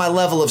control my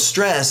level of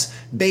stress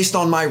based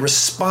on my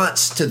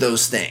response to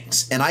those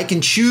things. And I can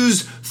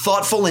choose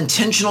thoughtful,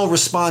 intentional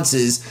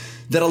responses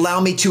that allow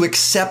me to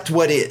accept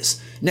what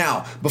is.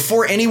 Now,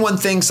 before anyone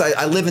thinks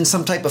I live in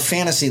some type of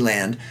fantasy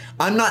land,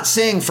 I'm not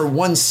saying for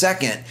 1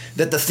 second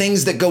that the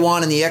things that go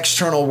on in the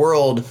external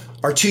world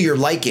are to your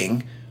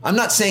liking. I'm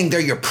not saying they're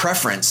your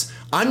preference.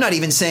 I'm not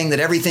even saying that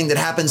everything that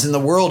happens in the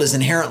world is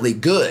inherently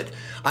good.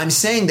 I'm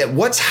saying that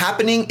what's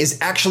happening is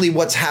actually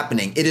what's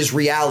happening. It is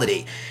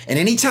reality. And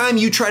anytime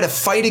you try to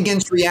fight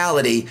against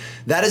reality,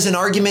 that is an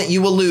argument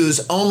you will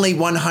lose only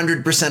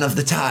 100% of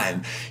the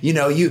time. You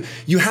know,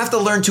 you have to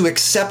learn to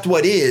accept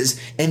what is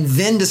and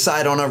then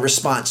decide on a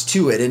response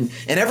to it. And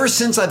ever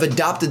since I've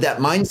adopted that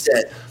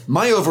mindset,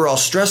 my overall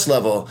stress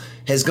level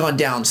has gone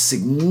down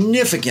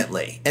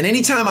significantly. And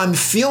anytime I'm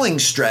feeling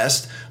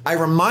stressed, I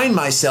remind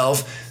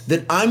myself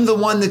that I'm the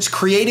one that's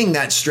creating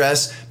that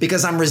stress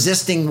because I'm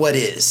resisting what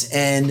is.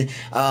 And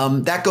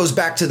that goes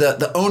back to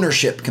the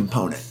ownership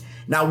component.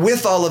 Now,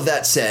 with all of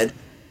that said,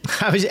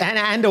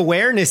 and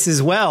awareness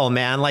as well,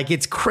 man. Like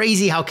it's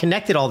crazy how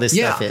connected all this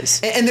stuff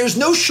is. And there's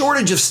no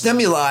shortage of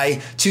stimuli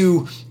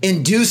to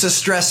induce a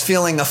stress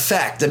feeling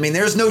effect. I mean,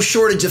 there's no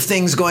shortage of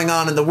things going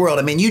on in the world.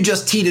 I mean, you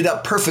just teed it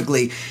up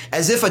perfectly.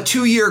 As if a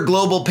 2-year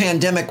global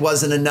pandemic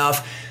wasn't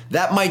enough,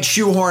 that might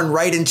shoehorn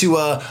right into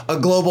a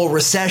global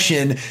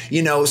recession,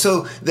 you know.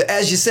 So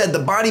as you said, the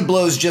body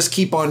blows just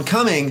keep on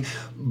coming.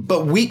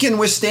 But we can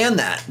withstand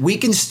that. We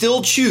can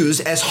still choose,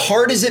 as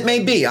hard as it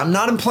may be. I'm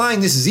not implying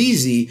this is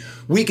easy.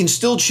 We can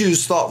still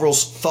choose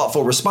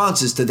thoughtful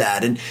responses to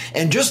that.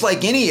 And just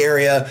like any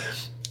area,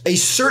 a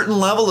certain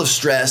level of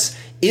stress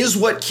is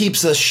what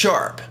keeps us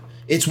sharp.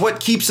 It's what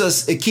keeps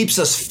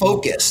us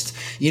focused.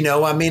 You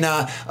know, I mean,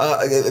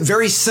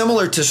 very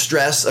similar to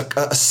stress,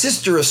 a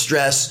sister of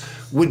stress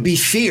would be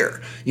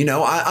fear. You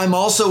know, I'm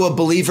also a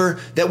believer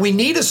that we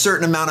need a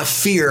certain amount of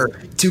fear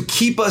to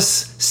keep us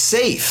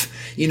safe.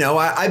 You know,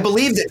 I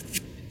believe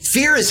that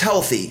fear is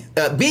healthy.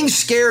 Being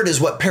scared is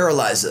what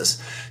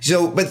paralyzes.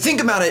 So, but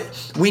think about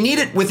it. We need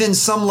it within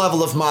some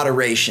level of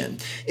moderation.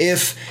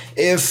 If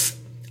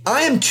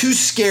I am too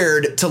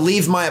scared to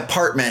leave my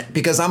apartment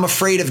because I'm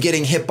afraid of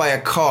getting hit by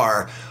a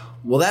car,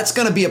 well, that's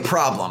going to be a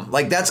problem.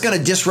 Like that's going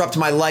to disrupt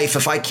my life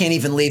if I can't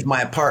even leave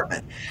my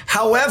apartment.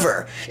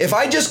 However, if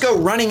I just go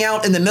running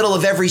out in the middle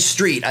of every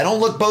street, I don't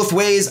look both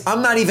ways,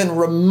 I'm not even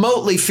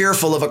remotely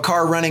fearful of a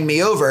car running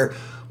me over,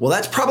 well,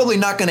 that's probably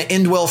not going to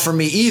end well for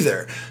me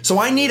either. So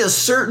I need a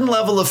certain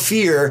level of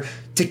fear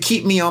to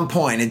keep me on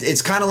point.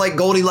 It's kind of like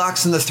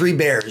Goldilocks and the Three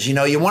Bears. You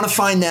know, you want to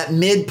find that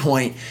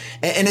midpoint.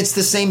 And it's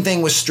the same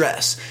thing with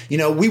stress. You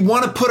know, we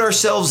want to put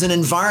ourselves in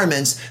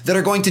environments that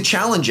are going to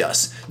challenge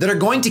us, that are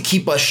going to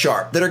keep us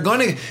sharp, that are going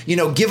to, you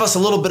know, give us a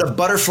little bit of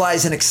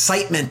butterflies and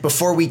excitement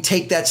before we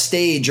take that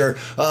stage or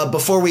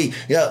before we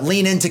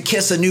lean in to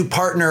kiss a new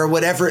partner or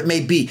whatever it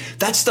may be.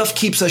 That stuff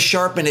keeps us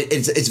sharp and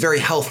it's very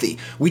healthy.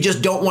 We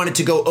just don't want it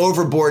to go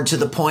overboard to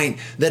the point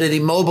that it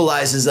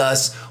immobilizes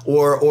us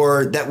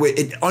or that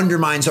it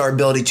undermines our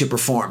ability to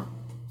perform.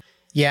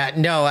 Yeah,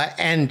 no.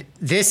 And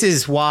this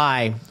is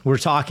why we're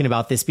talking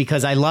about this,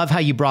 because I love how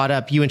you brought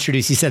up, you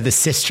said the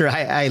sister.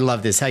 I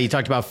love this, how you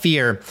talked about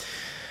fear.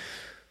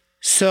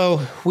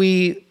 So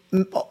we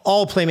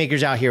all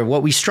playmakers out here,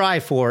 what we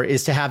strive for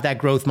is to have that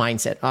growth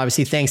mindset.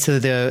 Obviously, thanks to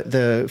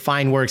the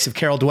fine works of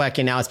Carol Dweck,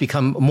 and now it's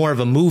become more of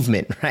a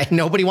movement, right?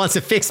 Nobody wants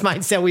a fixed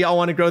mindset. We all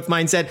want a growth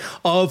mindset.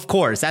 Of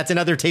course, that's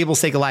another table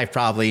stake of life,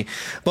 probably.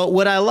 But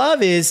what I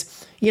love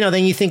is,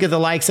 then you think of the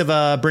likes of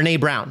Brene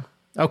Brown.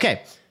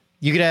 Okay,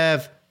 you could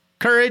have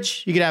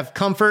courage, you could have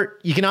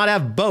comfort, you cannot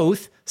have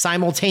both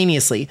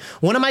simultaneously.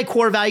 One of my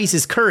core values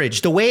is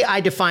courage. The way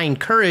I define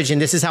courage, and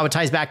this is how it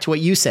ties back to what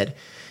you said,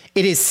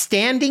 it is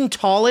standing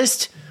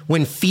tallest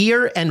when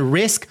fear and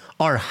risk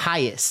are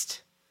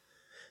highest.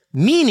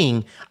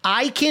 Meaning,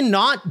 I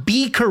cannot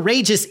be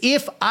courageous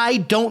if I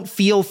don't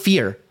feel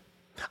fear.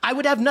 I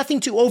would have nothing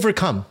to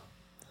overcome.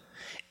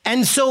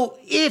 And so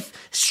if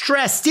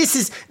stress,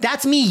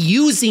 that's me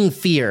using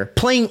fear,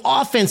 playing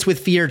offense with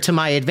fear to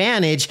my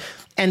advantage.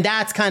 And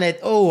that's kind of,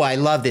 I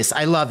love this.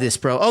 I love this,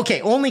 bro. Okay,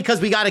 only because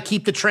we got to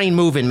keep the train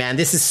moving, man.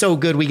 This is so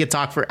good. We could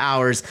talk for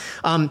hours.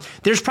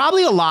 There's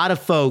probably a lot of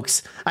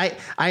folks.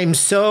 I'm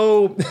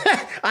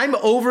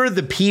over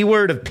the P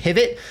word of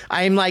pivot.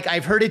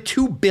 I've heard it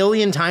 2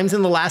 billion times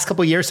in the last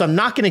couple of years, so I'm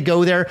not going to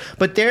go there.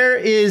 But there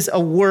is a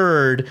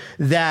word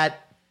that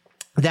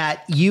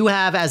you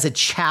have as a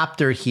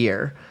chapter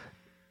here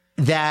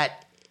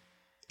that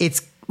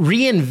it's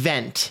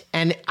reinvent.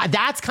 And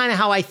that's kind of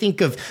how I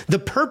think of the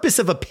purpose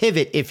of a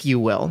pivot, if you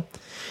will,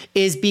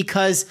 is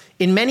because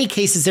in many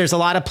cases, there's a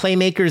lot of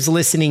playmakers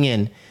listening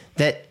in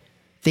that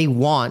they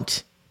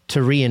want to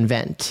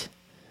reinvent.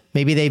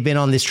 Maybe they've been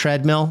on this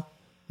treadmill.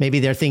 Maybe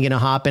they're thinking of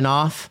hopping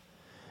off.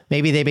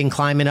 Maybe they've been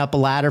climbing up a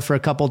ladder for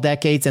a couple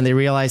decades and they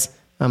realize,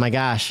 oh my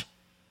gosh,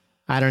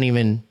 I don't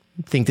even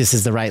think this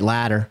is the right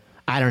ladder.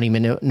 I don't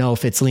even know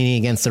if it's leaning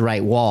against the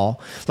right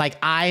wall.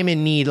 I'm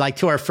in need,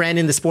 to our friend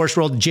in the sports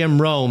world, Jim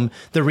Rome,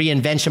 the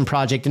Reinvention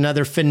Project,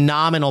 another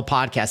phenomenal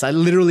podcast.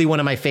 Literally one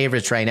of my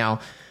favorites right now.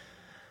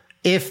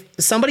 If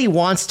somebody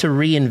wants to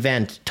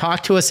reinvent,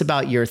 talk to us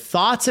about your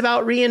thoughts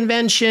about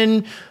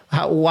reinvention,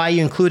 why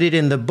you include it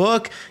in the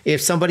book. If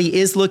somebody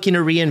is looking to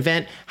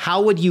reinvent,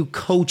 how would you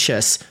coach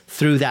us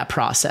through that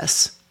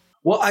process?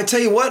 Well, I tell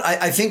you what,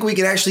 I think we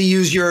could actually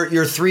use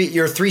your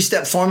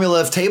three-step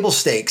formula of table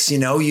stakes.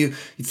 You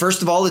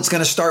first of all, it's going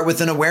to start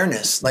with an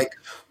awareness.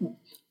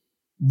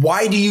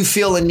 Why do you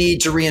feel a need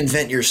to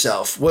reinvent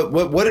yourself?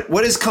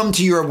 What has come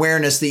to your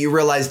awareness that you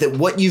realize that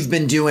what you've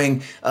been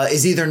doing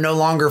is either no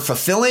longer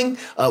fulfilling,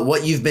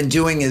 what you've been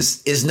doing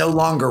is no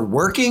longer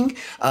working,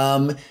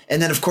 and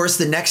then of course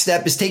the next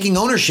step is taking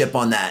ownership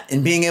on that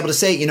and being able to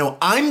say,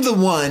 I'm the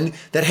one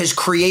that has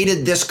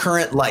created this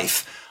current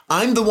life.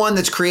 I'm the one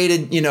that's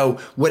created,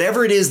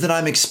 whatever it is that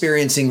I'm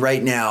experiencing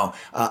right now.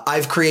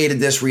 I've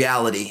created this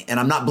reality, and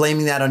I'm not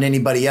blaming that on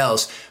anybody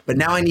else. But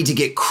now I need to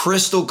get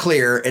crystal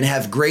clear and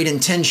have great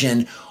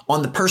intention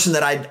on the person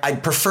that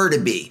I'd prefer to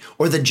be,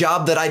 or the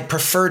job that I'd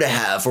prefer to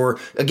have, or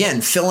again,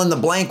 fill in the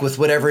blank with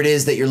whatever it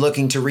is that you're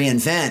looking to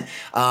reinvent.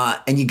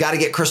 And you got to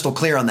get crystal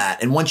clear on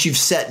that. And once you've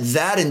set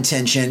that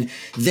intention,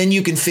 then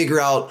you can figure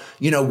out,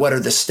 what are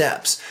the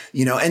steps,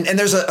 and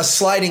there's a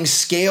sliding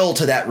scale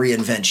to that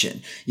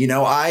reinvention.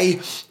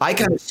 I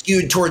kind of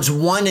skewed towards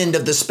one end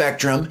of the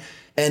spectrum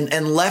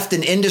and left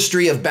an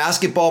industry of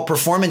basketball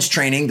performance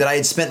training that I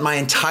had spent my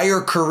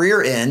entire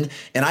career in.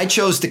 And I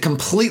chose to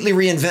completely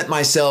reinvent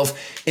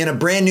myself in a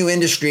brand new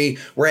industry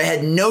where I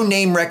had no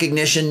name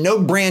recognition,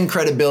 no brand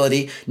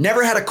credibility,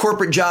 never had a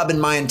corporate job in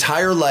my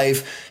entire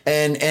life.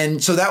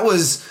 And so that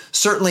was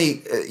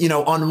certainly,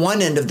 on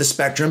one end of the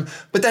spectrum,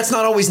 but that's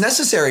not always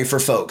necessary for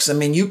folks. I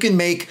mean, you can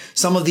make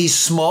some of these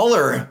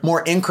smaller,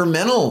 more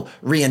incremental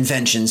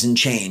reinventions and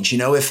change.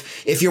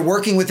 If you're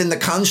working within the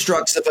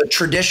constructs of a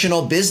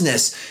traditional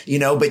business,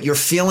 but you're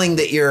feeling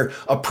that you're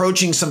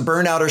approaching some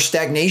burnout or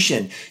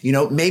stagnation,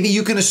 maybe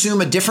you can assume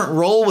a different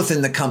role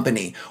within the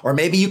company, or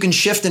maybe you can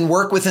shift and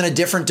work within a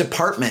different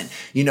department.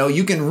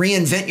 You can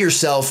reinvent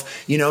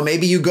yourself.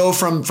 Maybe you go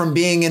from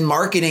being in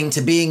marketing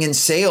to being in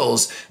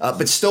sales,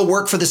 but still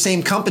work for the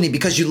same company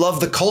because you love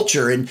the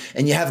culture and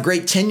you have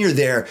great tenure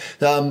there.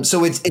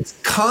 So it's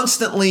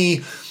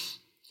constantly,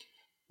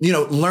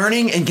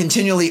 learning and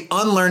continually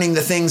unlearning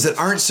the things that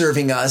aren't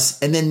serving us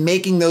and then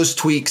making those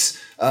tweaks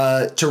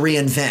to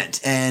reinvent.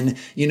 And,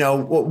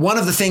 one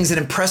of the things that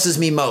impresses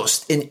me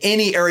most in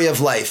any area of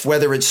life,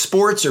 whether it's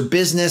sports or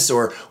business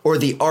or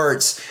the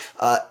arts,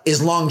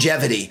 is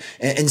longevity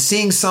and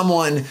seeing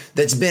someone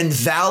that's been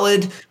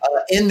valid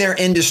in their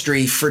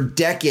industry for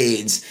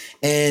decades.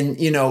 And,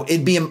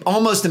 it'd be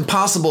almost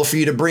impossible for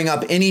you to bring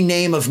up any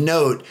name of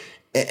note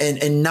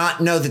and not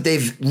know that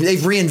they've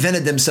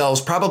reinvented themselves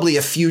probably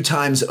a few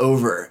times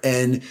over.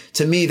 And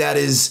to me, that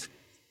is,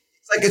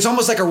 it's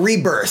almost like a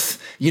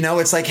rebirth.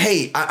 It's like,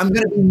 hey, I'm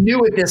going to be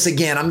new at this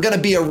again. I'm going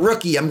to be a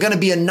rookie. I'm going to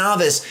be a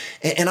novice.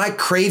 And I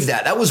crave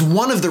that. That was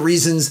one of the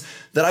reasons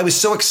that I was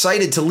so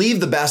excited to leave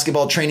the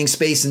basketball training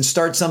space and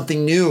start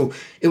something new.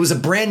 It was a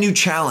brand new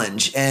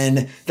challenge,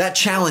 and that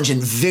challenge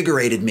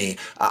invigorated me.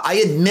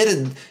 I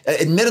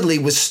admittedly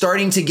was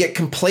starting to get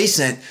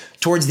complacent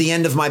towards the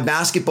end of my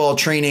basketball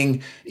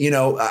training.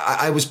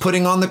 I was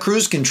putting on the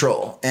cruise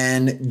control,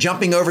 and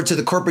jumping over to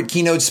the corporate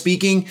keynote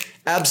speaking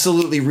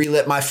absolutely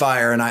relit my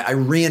fire, and I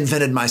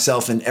reinvented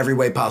myself in every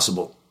way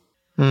possible.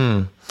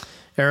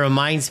 It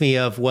reminds me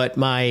of what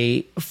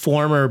my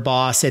former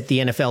boss at the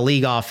NFL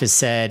league office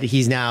said.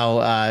 He's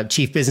now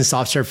chief business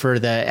officer for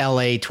the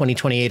LA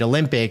 2028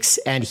 Olympics.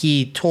 And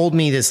he told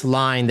me this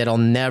line that I'll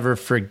never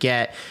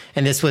forget.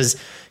 And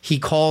he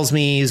calls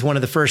me, he's one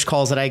of the first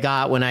calls that I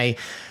got when I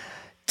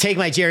take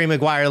my Jerry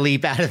Maguire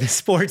leap out of the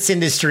sports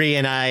industry.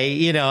 And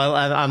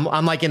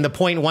I'm like in the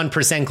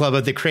 0.1% club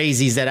of the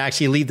crazies that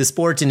actually leave the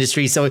sports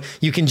industry. So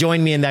you can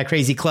join me in that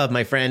crazy club,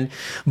 my friend.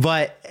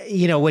 But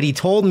what he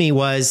told me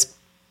was,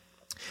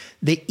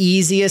 the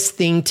easiest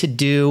thing to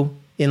do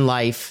in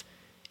life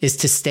is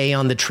to stay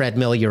on the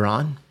treadmill you're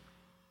on.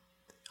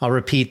 I'll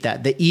repeat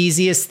that. The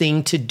easiest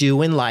thing to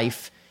do in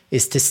life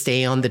is to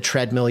stay on the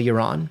treadmill you're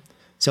on.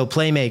 So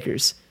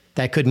playmakers,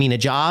 that could mean a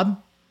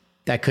job.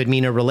 That could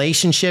mean a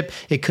relationship.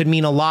 It could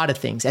mean a lot of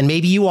things. And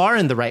maybe you are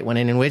in the right one.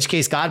 And in which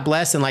case, God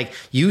bless. And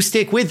you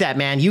stick with that,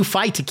 man. You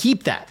fight to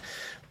keep that.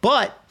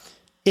 But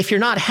if you're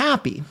not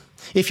happy,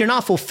 if you're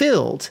not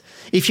fulfilled,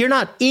 if you're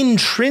not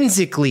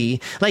intrinsically,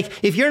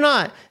 if you're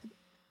not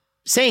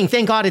saying,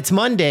 thank God it's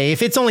Monday,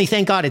 if it's only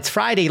thank God it's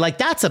Friday,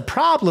 that's a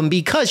problem,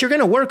 because you're going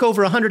to work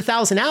over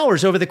 100,000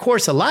 hours over the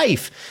course of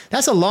life.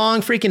 That's a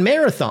long freaking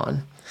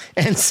marathon.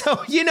 And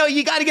so, you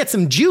got to get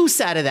some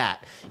juice out of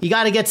that. You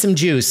got to get some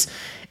juice.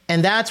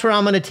 And that's where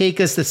I'm going to take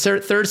us, the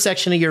third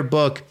section of your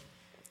book.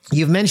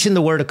 You've mentioned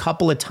the word a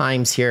couple of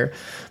times here,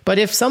 but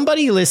if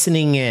somebody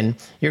listening in,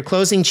 your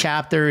closing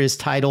chapter is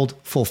titled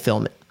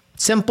fulfillment.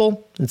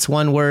 Simple. It's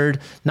one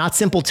word. Not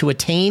simple to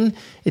attain.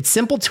 It's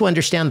simple to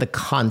understand the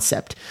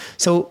concept.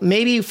 So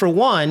maybe for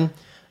one,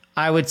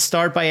 I would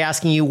start by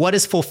asking you, what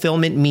does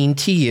fulfillment mean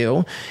to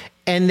you?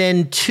 And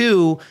then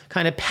two,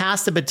 kind of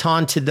pass the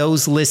baton to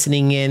those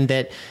listening in,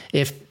 that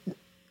if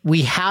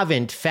we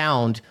haven't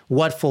found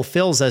what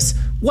fulfills us,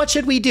 what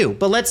should we do?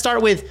 But let's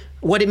start with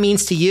what it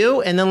means to you,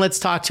 and then let's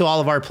talk to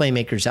all of our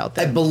playmakers out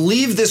there. I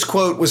believe this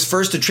quote was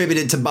first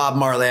attributed to Bob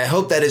Marley. I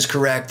hope that is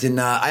correct. And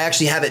I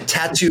actually have it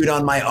tattooed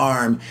on my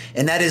arm.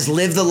 And that is,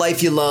 live the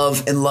life you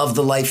love and love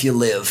the life you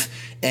live.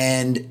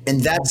 And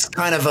that's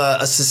kind of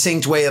a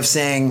succinct way of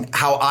saying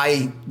how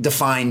I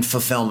define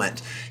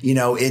fulfillment.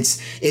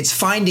 It's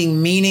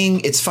finding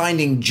meaning, it's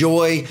finding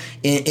joy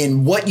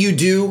in what you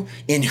do,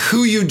 in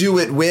who you do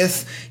it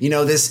with.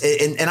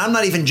 And I'm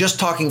not even just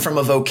talking from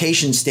a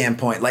vocation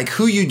standpoint, like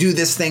who you do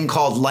this thing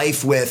called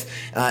life with,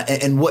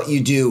 and what you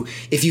do.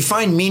 If you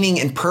find meaning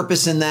and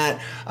purpose in that,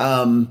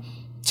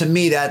 to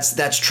me,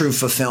 that's true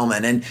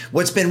fulfillment. And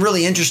what's been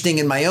really interesting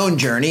in my own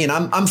journey, and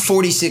I'm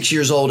 46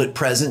 years old at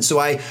present, so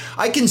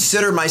I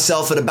consider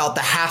myself at about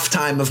the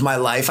halftime of my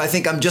life. I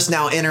think I'm just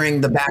now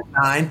entering the back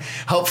nine,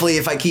 hopefully,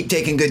 if I keep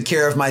taking good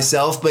care of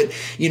myself. But,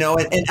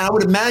 and I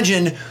would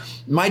imagine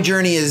my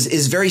journey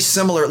is very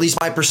similar, at least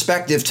my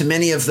perspective, to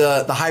many of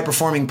the high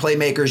performing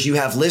playmakers you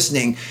have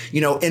listening.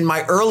 In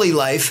my early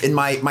life, in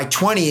my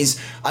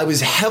 20s, I was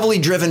heavily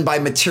driven by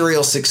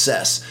material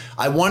success.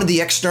 I wanted the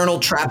external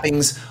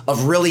trappings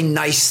of really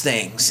nice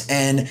things.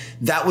 And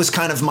that was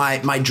kind of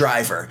my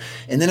driver.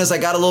 And then as I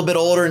got a little bit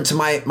older, into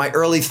my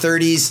early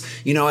 30s,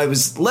 I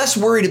was less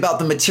worried about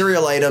the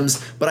material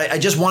items, but I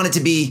just wanted to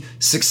be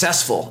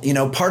successful.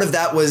 Part of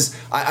that was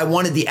I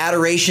wanted the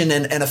adoration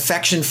and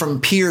affection from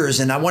peers,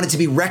 and I wanted to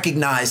be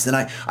recognized, and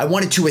I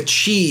wanted to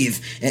achieve,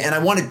 and I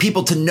wanted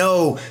people to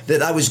know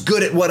that I was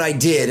good at what I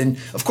did. And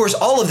of course,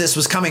 all of this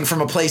was coming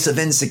from a place of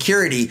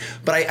insecurity,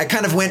 but I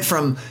kind of went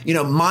from,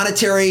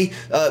 monetary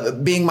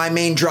being my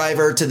main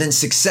driver to then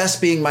success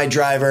being my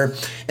driver.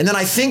 And then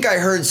I think I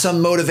heard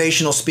some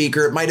motivational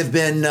speaker, it might have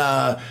been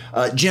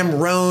Jim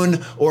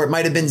Rohn, or it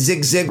might have been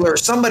Zig Ziglar,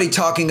 somebody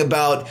talking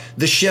about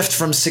the shift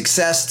from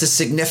success to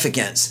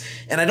significance.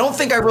 And I don't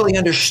think I really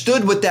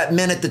understood what that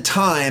meant at the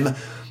time.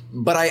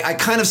 But I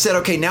kind of said,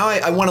 okay, now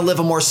I want to live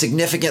a more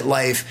significant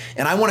life,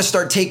 and I want to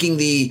start taking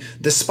the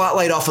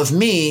spotlight off of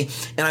me,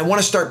 and I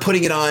want to start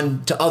putting it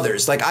on to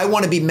others. Like, I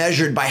want to be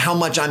measured by how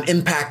much I'm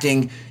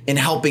impacting and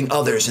helping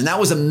others. And that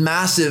was a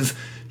massive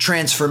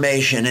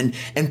transformation.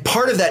 And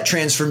part of that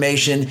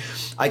transformation,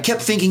 I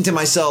kept thinking to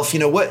myself,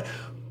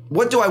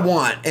 what do I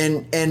want?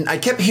 And I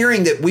kept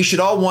hearing that we should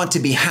all want to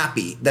be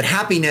happy, that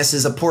happiness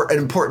is an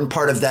important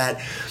part of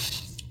that.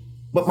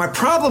 But my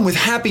problem with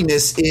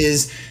happiness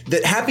is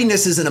that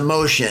happiness is an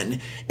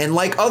emotion, and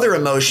like other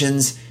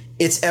emotions,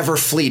 it's ever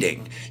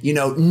fleeting.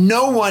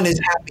 No one is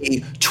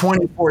happy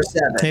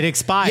 24/7. It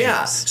expires.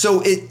 Yeah.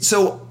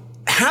 So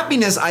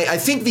happiness, I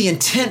think the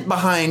intent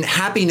behind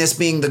happiness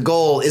being the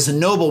goal is a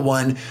noble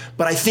one,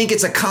 but I think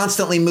it's a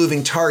constantly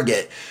moving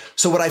target.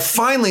 So what I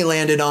finally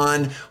landed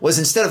on was,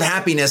 instead of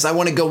happiness, I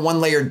want to go one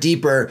layer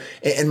deeper,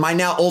 and my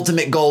now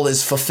ultimate goal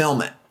is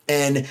fulfillment.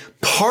 And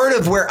part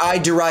of where I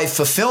derive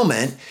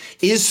fulfillment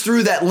is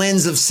through that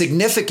lens of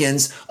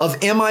significance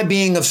of, am I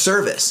being of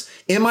service?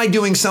 Am I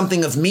doing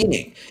something of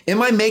meaning?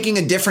 Am I making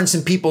a difference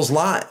in people's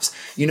lives?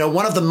 You know,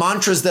 one of the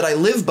mantras that I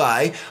live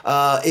by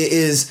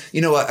is,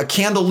 you know, a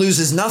candle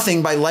loses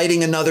nothing by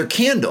lighting another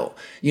candle.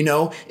 You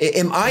know,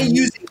 am I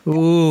using...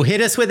 Ooh, hit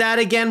us with that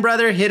again,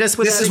 brother. Hit us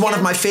with that again. This is one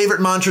of my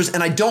favorite mantras,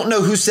 and I don't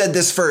know who said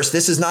this first.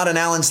 This is not an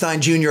Alan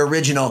Stein Jr.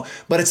 original,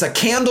 but it's a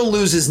candle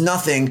loses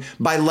nothing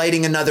by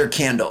lighting another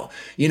candle.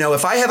 You know,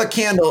 if I have a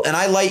candle and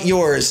I light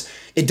yours,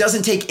 it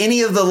doesn't take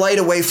any of the light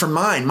away from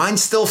mine.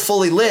 Mine's still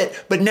fully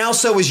lit, but now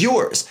so is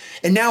yours.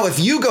 And now if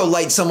you go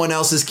light someone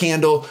else's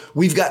candle,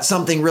 we've got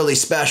something really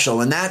special.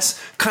 And that's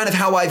kind of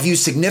how I view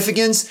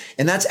significance.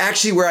 And that's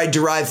actually where I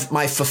derive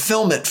my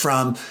fulfillment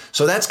from.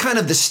 So that's kind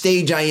of the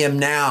stage I am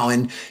now.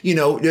 And, you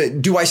know,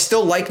 do I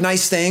still like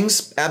nice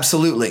things?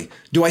 Absolutely.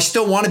 Do I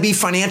still want to be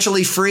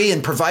financially free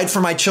and provide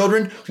for my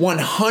children?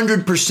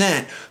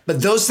 100%.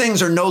 But those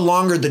things are no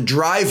longer the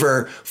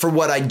driver for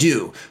what I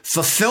do.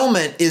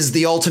 Fulfillment is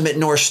the ultimate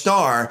North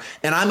Star.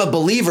 And I'm a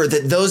believer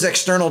that those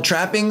external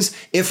trappings,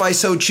 if I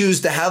so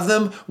choose to have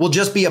them, will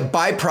just be a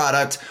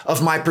byproduct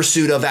of my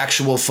pursuit of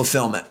actual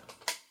fulfillment.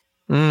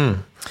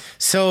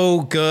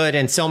 So good.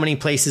 And so many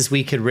places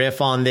we could riff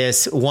on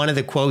this. One of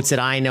the quotes that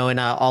I know, and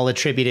I'll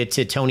attribute it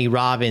to Tony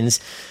Robbins: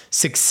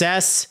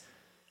 success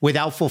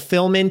without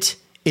fulfillment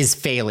is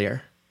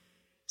failure.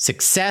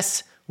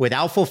 Success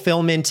without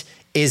fulfillment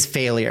is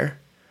failure,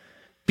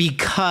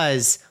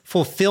 because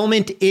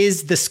fulfillment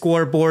is the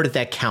scoreboard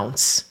that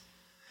counts.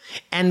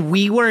 And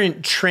we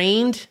weren't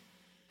trained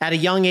at a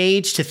young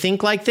age to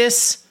think like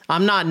this.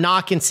 I'm not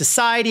knocking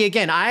society.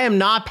 Again, I am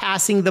not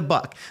passing the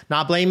buck.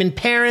 Not blaming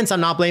parents. I'm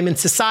not blaming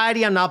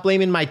society. I'm not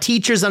blaming my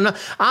teachers.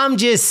 I'm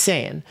just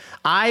saying,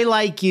 I,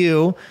 like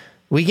you,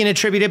 we can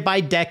attribute it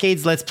by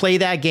decades. Let's play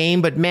that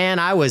game. But man,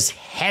 I was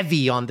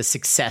heavy on the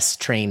success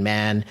train,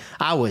 man.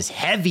 I was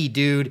heavy,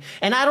 dude.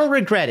 And I don't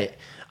regret it.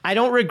 I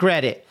don't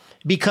regret it,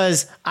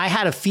 because I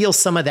had to feel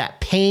some of that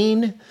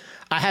pain.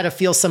 I had to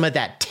feel some of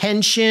that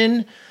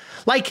tension.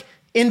 Like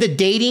in the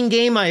dating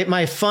game,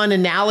 my fun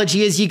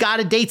analogy is you got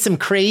to date some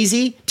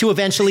crazy to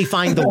eventually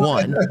find the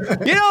one.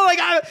 You know, like,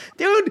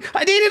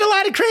 I dated a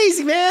lot of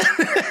crazy, man.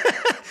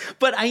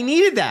 But I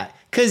needed that,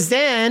 because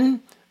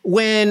then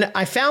when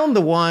I found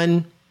the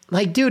one,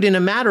 like, dude, in a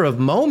matter of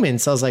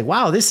moments, I was like,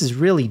 wow, this is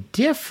really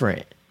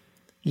different.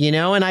 You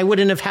know, and I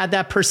wouldn't have had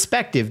that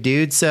perspective,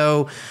 dude.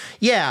 So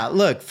yeah,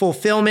 look,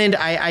 fulfillment,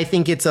 I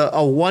think it's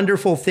a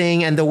wonderful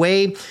thing. And the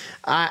way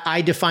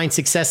I define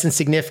success and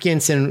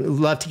significance,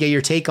 and love to get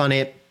your take on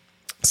it.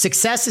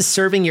 Success is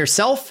serving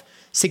yourself.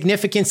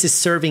 Significance is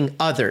serving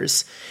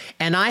others.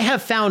 And I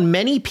have found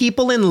many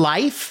people in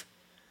life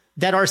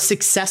that are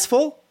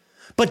successful,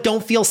 but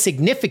don't feel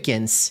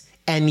significance.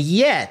 And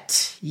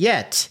yet,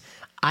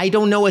 I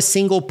don't know a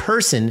single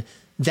person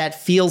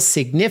that feels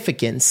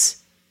significance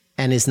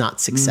and is not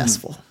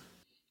successful.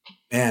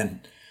 Man,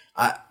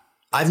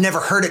 I've never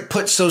heard it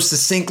put so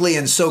succinctly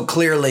and so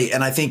clearly.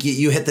 And I think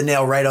you hit the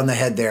nail right on the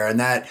head there. And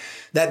that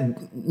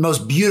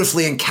most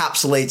beautifully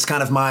encapsulates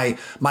kind of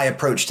my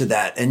approach to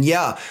that. And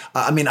yeah,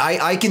 I mean,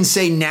 I can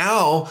say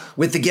now,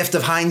 with the gift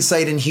of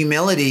hindsight and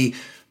humility,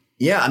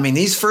 yeah, I mean,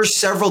 these first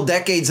several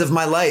decades of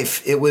my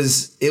life, it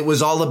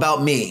was all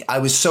about me. I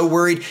was so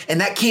worried.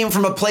 And that came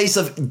from a place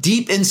of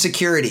deep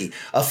insecurity,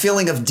 a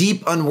feeling of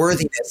deep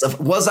unworthiness of,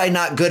 was I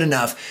not good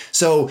enough?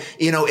 So,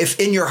 you know, if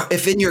in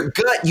your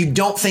gut, you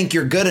don't think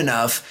you're good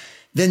enough,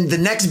 then the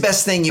next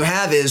best thing you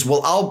have is,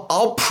 well,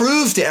 I'll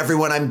prove to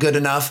everyone I'm good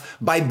enough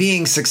by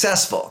being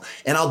successful.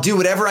 And I'll do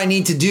whatever I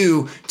need to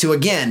do to,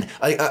 again,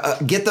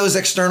 get those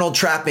external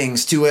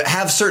trappings, to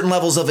have certain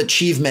levels of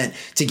achievement,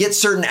 to get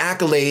certain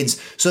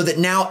accolades, so that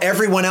now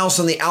everyone else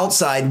on the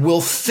outside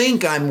will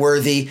think I'm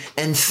worthy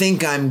and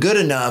think I'm good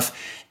enough.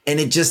 And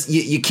it just,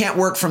 you can't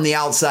work from the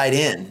outside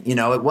in. You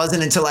know, it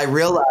wasn't until I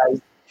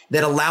realized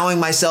that allowing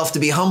myself to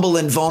be humble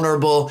and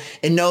vulnerable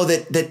and know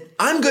that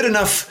I'm good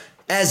enough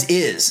as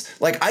is.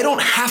 Like, I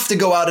don't have to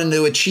go out and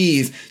to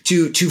achieve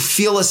to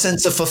feel a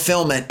sense of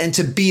fulfillment and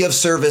to be of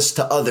service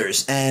to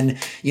others. And,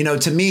 you know,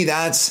 to me,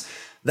 that's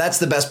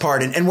the best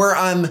part. And where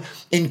I'm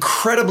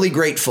incredibly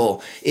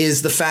grateful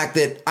is the fact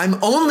that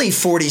I'm only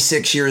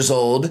 46 years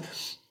old,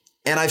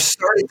 and I've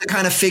started to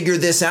kind of figure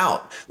this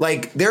out.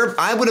 Like,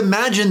 I would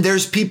imagine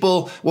there's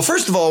people, well,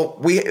 first of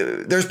all,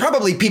 there's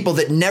probably people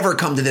that never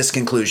come to this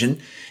conclusion.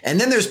 And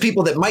then there's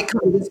people that might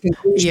come to this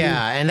conclusion.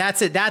 Yeah. And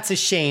that's a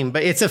shame,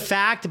 but it's a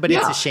fact, but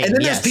it's a shame. And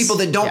then there's people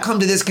that don't come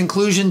to this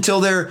conclusion till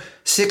they're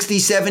 60,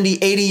 70,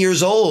 80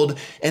 years old.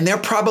 And they're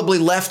probably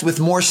left with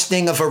more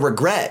sting of a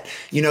regret.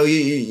 You know,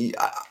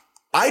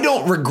 I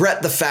don't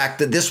regret the fact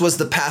that this was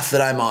the path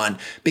that I'm on,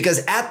 because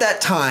at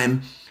that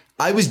time,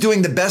 I was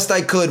doing the best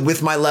I could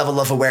with my level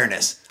of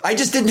awareness. I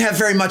just didn't have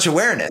very much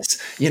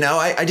awareness. You know,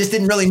 I just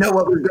didn't really know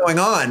what was going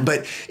on.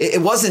 But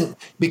it wasn't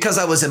because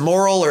I was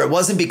immoral, or it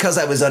wasn't because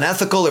I was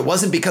unethical. It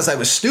wasn't because I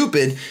was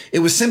stupid. It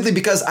was simply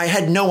because I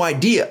had no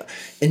idea.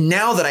 And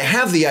now that I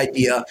have the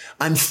idea,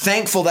 I'm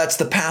thankful that's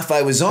the path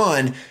I was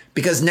on,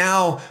 because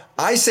now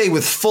I say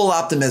with full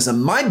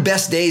optimism, my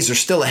best days are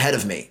still ahead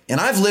of me,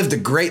 and I've lived a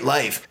great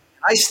life.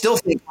 I still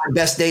think my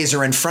best days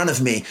are in front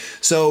of me.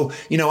 So,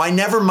 I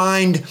never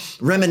mind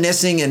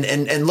reminiscing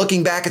and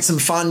looking back at some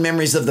fond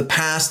memories of the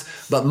past,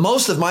 but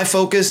most of my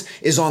focus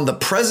is on the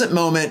present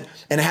moment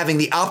and having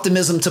the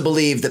optimism to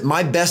believe that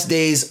my best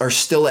days are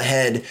still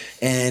ahead.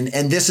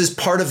 And this is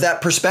part of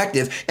that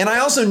perspective. And I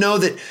also know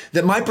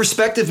that my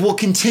perspective will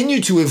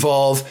continue to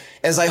evolve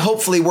as I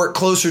hopefully work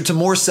closer to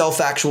more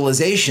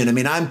self-actualization. I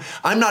mean,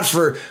 I'm not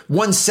for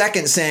 1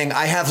 second saying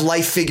I have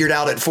life figured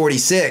out at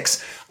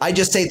 46. I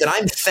just say that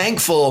I'm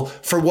thankful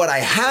for what I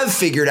have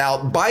figured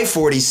out by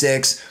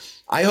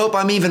 46. I hope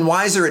I'm even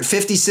wiser at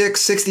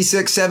 56,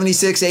 66,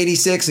 76,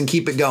 86 and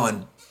keep it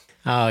going.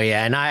 Oh,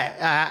 yeah. And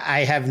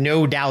I have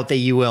no doubt that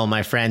you will,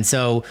 my friend.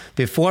 So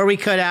before we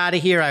cut out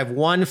of here, I have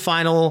one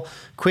final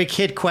quick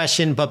hit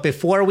question. But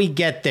before we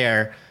get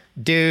there,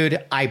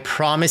 dude, I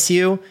promise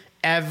you,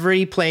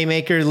 every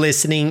playmaker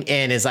listening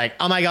in is like,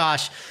 oh my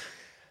gosh,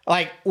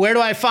 like, where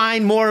do I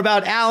find more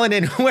about Alan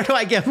and where do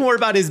I get more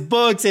about his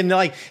books? And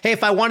like, hey,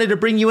 if I wanted to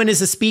bring you in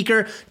as a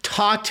speaker,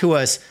 talk to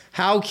us.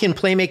 How can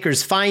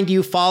playmakers find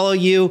you, follow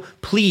you?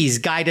 Please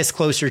guide us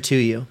closer to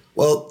you.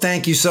 Well,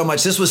 thank you so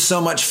much. This was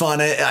so much fun.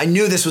 I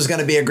knew this was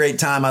going to be a great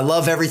time. I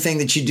love everything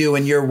that you do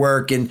in your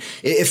work. And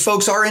if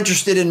folks are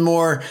interested in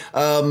more,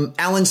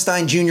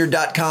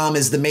 alansteinjr.com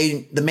is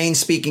the main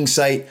speaking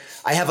site.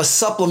 I have a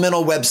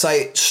supplemental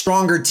website,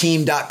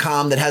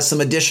 strongerteam.com, that has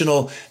some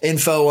additional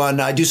info on,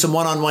 I do some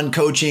one-on-one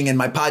coaching and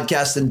my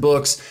podcast and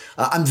books.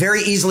 I'm very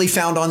easily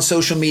found on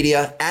social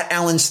media at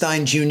Alan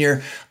Stein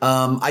Jr.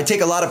 I take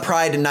a lot of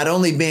pride in not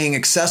only being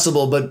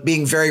accessible, but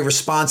being very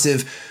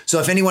responsive. So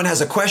if anyone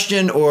has a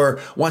question or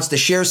wants to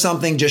share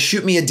something, just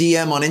shoot me a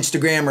DM on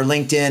Instagram or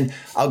LinkedIn.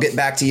 I'll get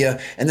back to you.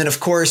 And then, of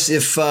course,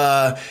 if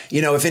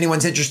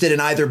anyone's interested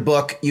in either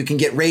book, you can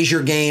get Raise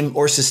Your Game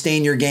or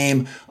Sustain Your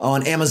Game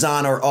on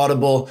Amazon or Audible,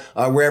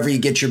 wherever you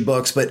get your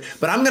books. But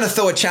I'm going to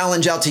throw a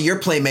challenge out to your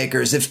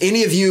playmakers. If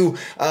any of you,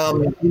 are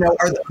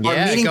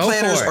meeting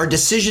planners or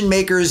decision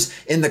makers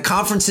in the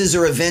conferences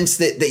or events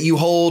that you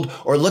hold,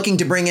 or looking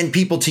to bring in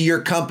people to your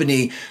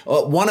company,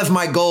 one of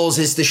my goals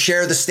is to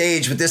share the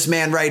stage with this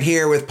man right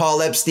here, with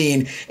Paul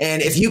Epstein.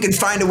 And if you can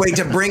find a way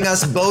to bring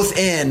us both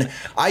in,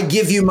 I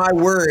give you my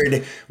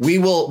word, we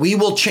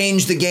will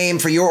change the game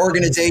for your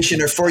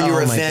organization or for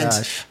your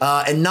event.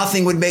 And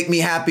nothing would make me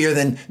happier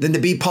than to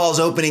be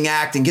Paul's opening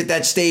act and get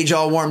that stage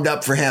all warmed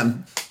up for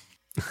him.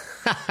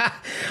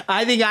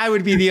 I think I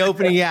would be the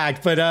opening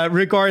act, but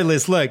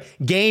regardless, look,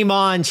 game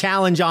on,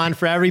 challenge on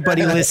for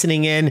everybody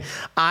listening in.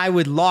 I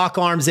would lock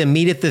arms and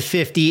meet at the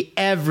 50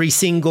 every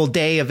single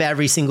day of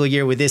every single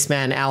year with this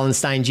man, Alan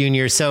Stein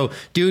Jr. So,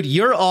 dude,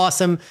 you're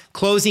awesome.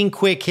 Closing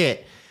quick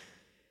hit.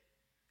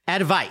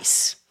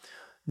 Advice.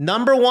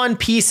 Number one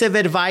piece of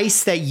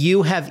advice that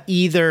you have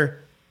either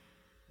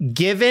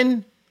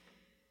given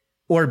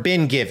or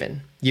been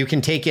given. You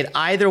can take it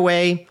either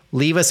way.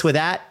 Leave us with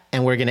that,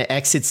 and we're going to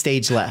exit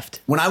stage left.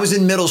 When I was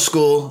in middle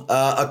school,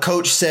 a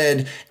coach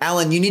said,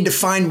 Alan, you need to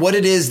find what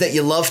it is that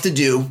you love to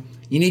do.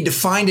 You need to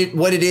find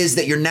what it is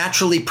that you're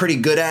naturally pretty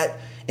good at,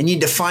 and you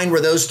need to find where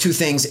those two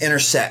things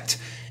intersect.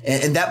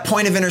 And that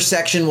point of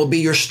intersection will be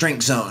your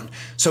strength zone.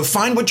 So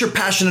find what you're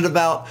passionate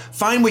about,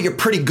 find what you're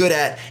pretty good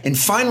at, and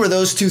find where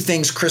those two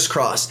things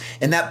crisscross.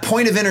 And that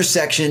point of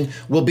intersection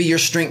will be your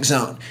strength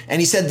zone.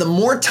 And he said, the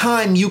more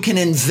time you can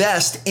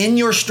invest in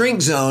your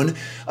strength zone,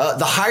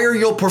 the higher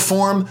you'll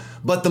perform,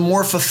 but the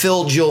more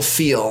fulfilled you'll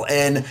feel.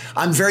 And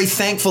I'm very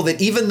thankful that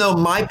even though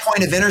my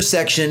point of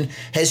intersection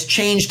has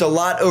changed a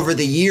lot over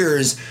the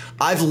years,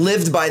 I've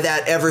lived by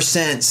that ever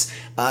since.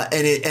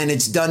 And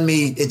it's done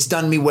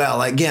me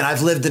well. Again,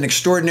 I've lived an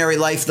extraordinary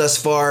life thus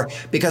far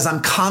because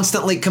I'm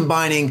constantly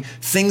combining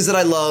things that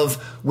I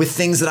love with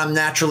things that I'm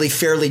naturally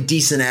fairly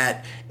decent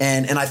at.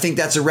 And I think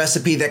that's a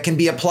recipe that can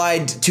be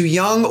applied to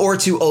young or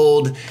to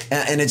old.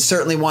 And it's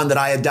certainly one that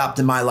I adopt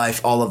in my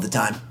life all of the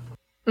time.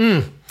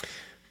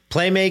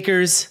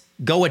 Playmakers,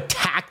 go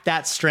attack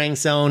that strength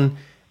zone.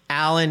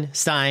 Alan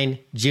Stein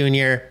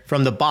Jr.,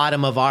 from the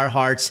bottom of our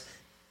hearts,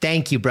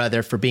 thank you,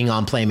 brother, for being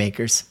on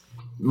Playmakers.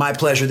 My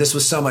pleasure. This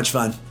was so much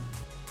fun.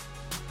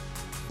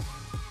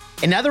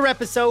 Another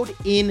episode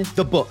in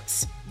the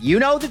books. You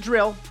know the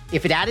drill.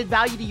 If it added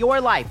value to your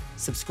life,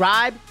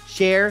 subscribe,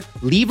 share,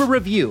 leave a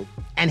review,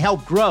 and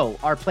help grow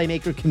our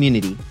Playmaker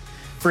community.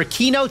 For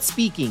keynote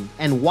speaking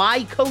and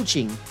why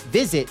coaching,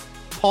 visit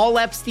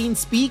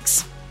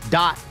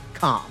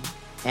paulepsteinspeaks.com.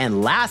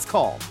 And last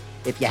call,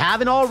 if you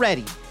haven't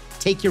already,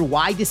 take your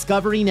why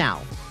discovery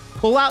now.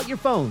 Pull out your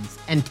phones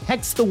and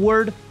text the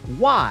word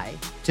why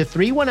to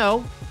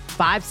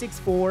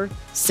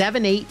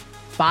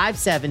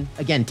 310-564-7857.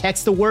 Again,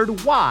 text the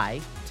word why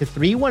to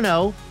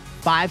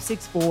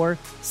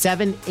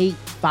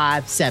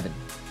 310-564-7857.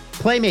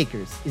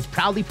 Playmakers is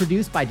proudly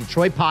produced by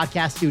Detroit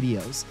Podcast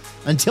Studios.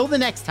 Until the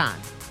next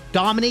time,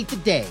 dominate the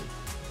day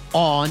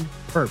on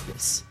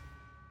purpose.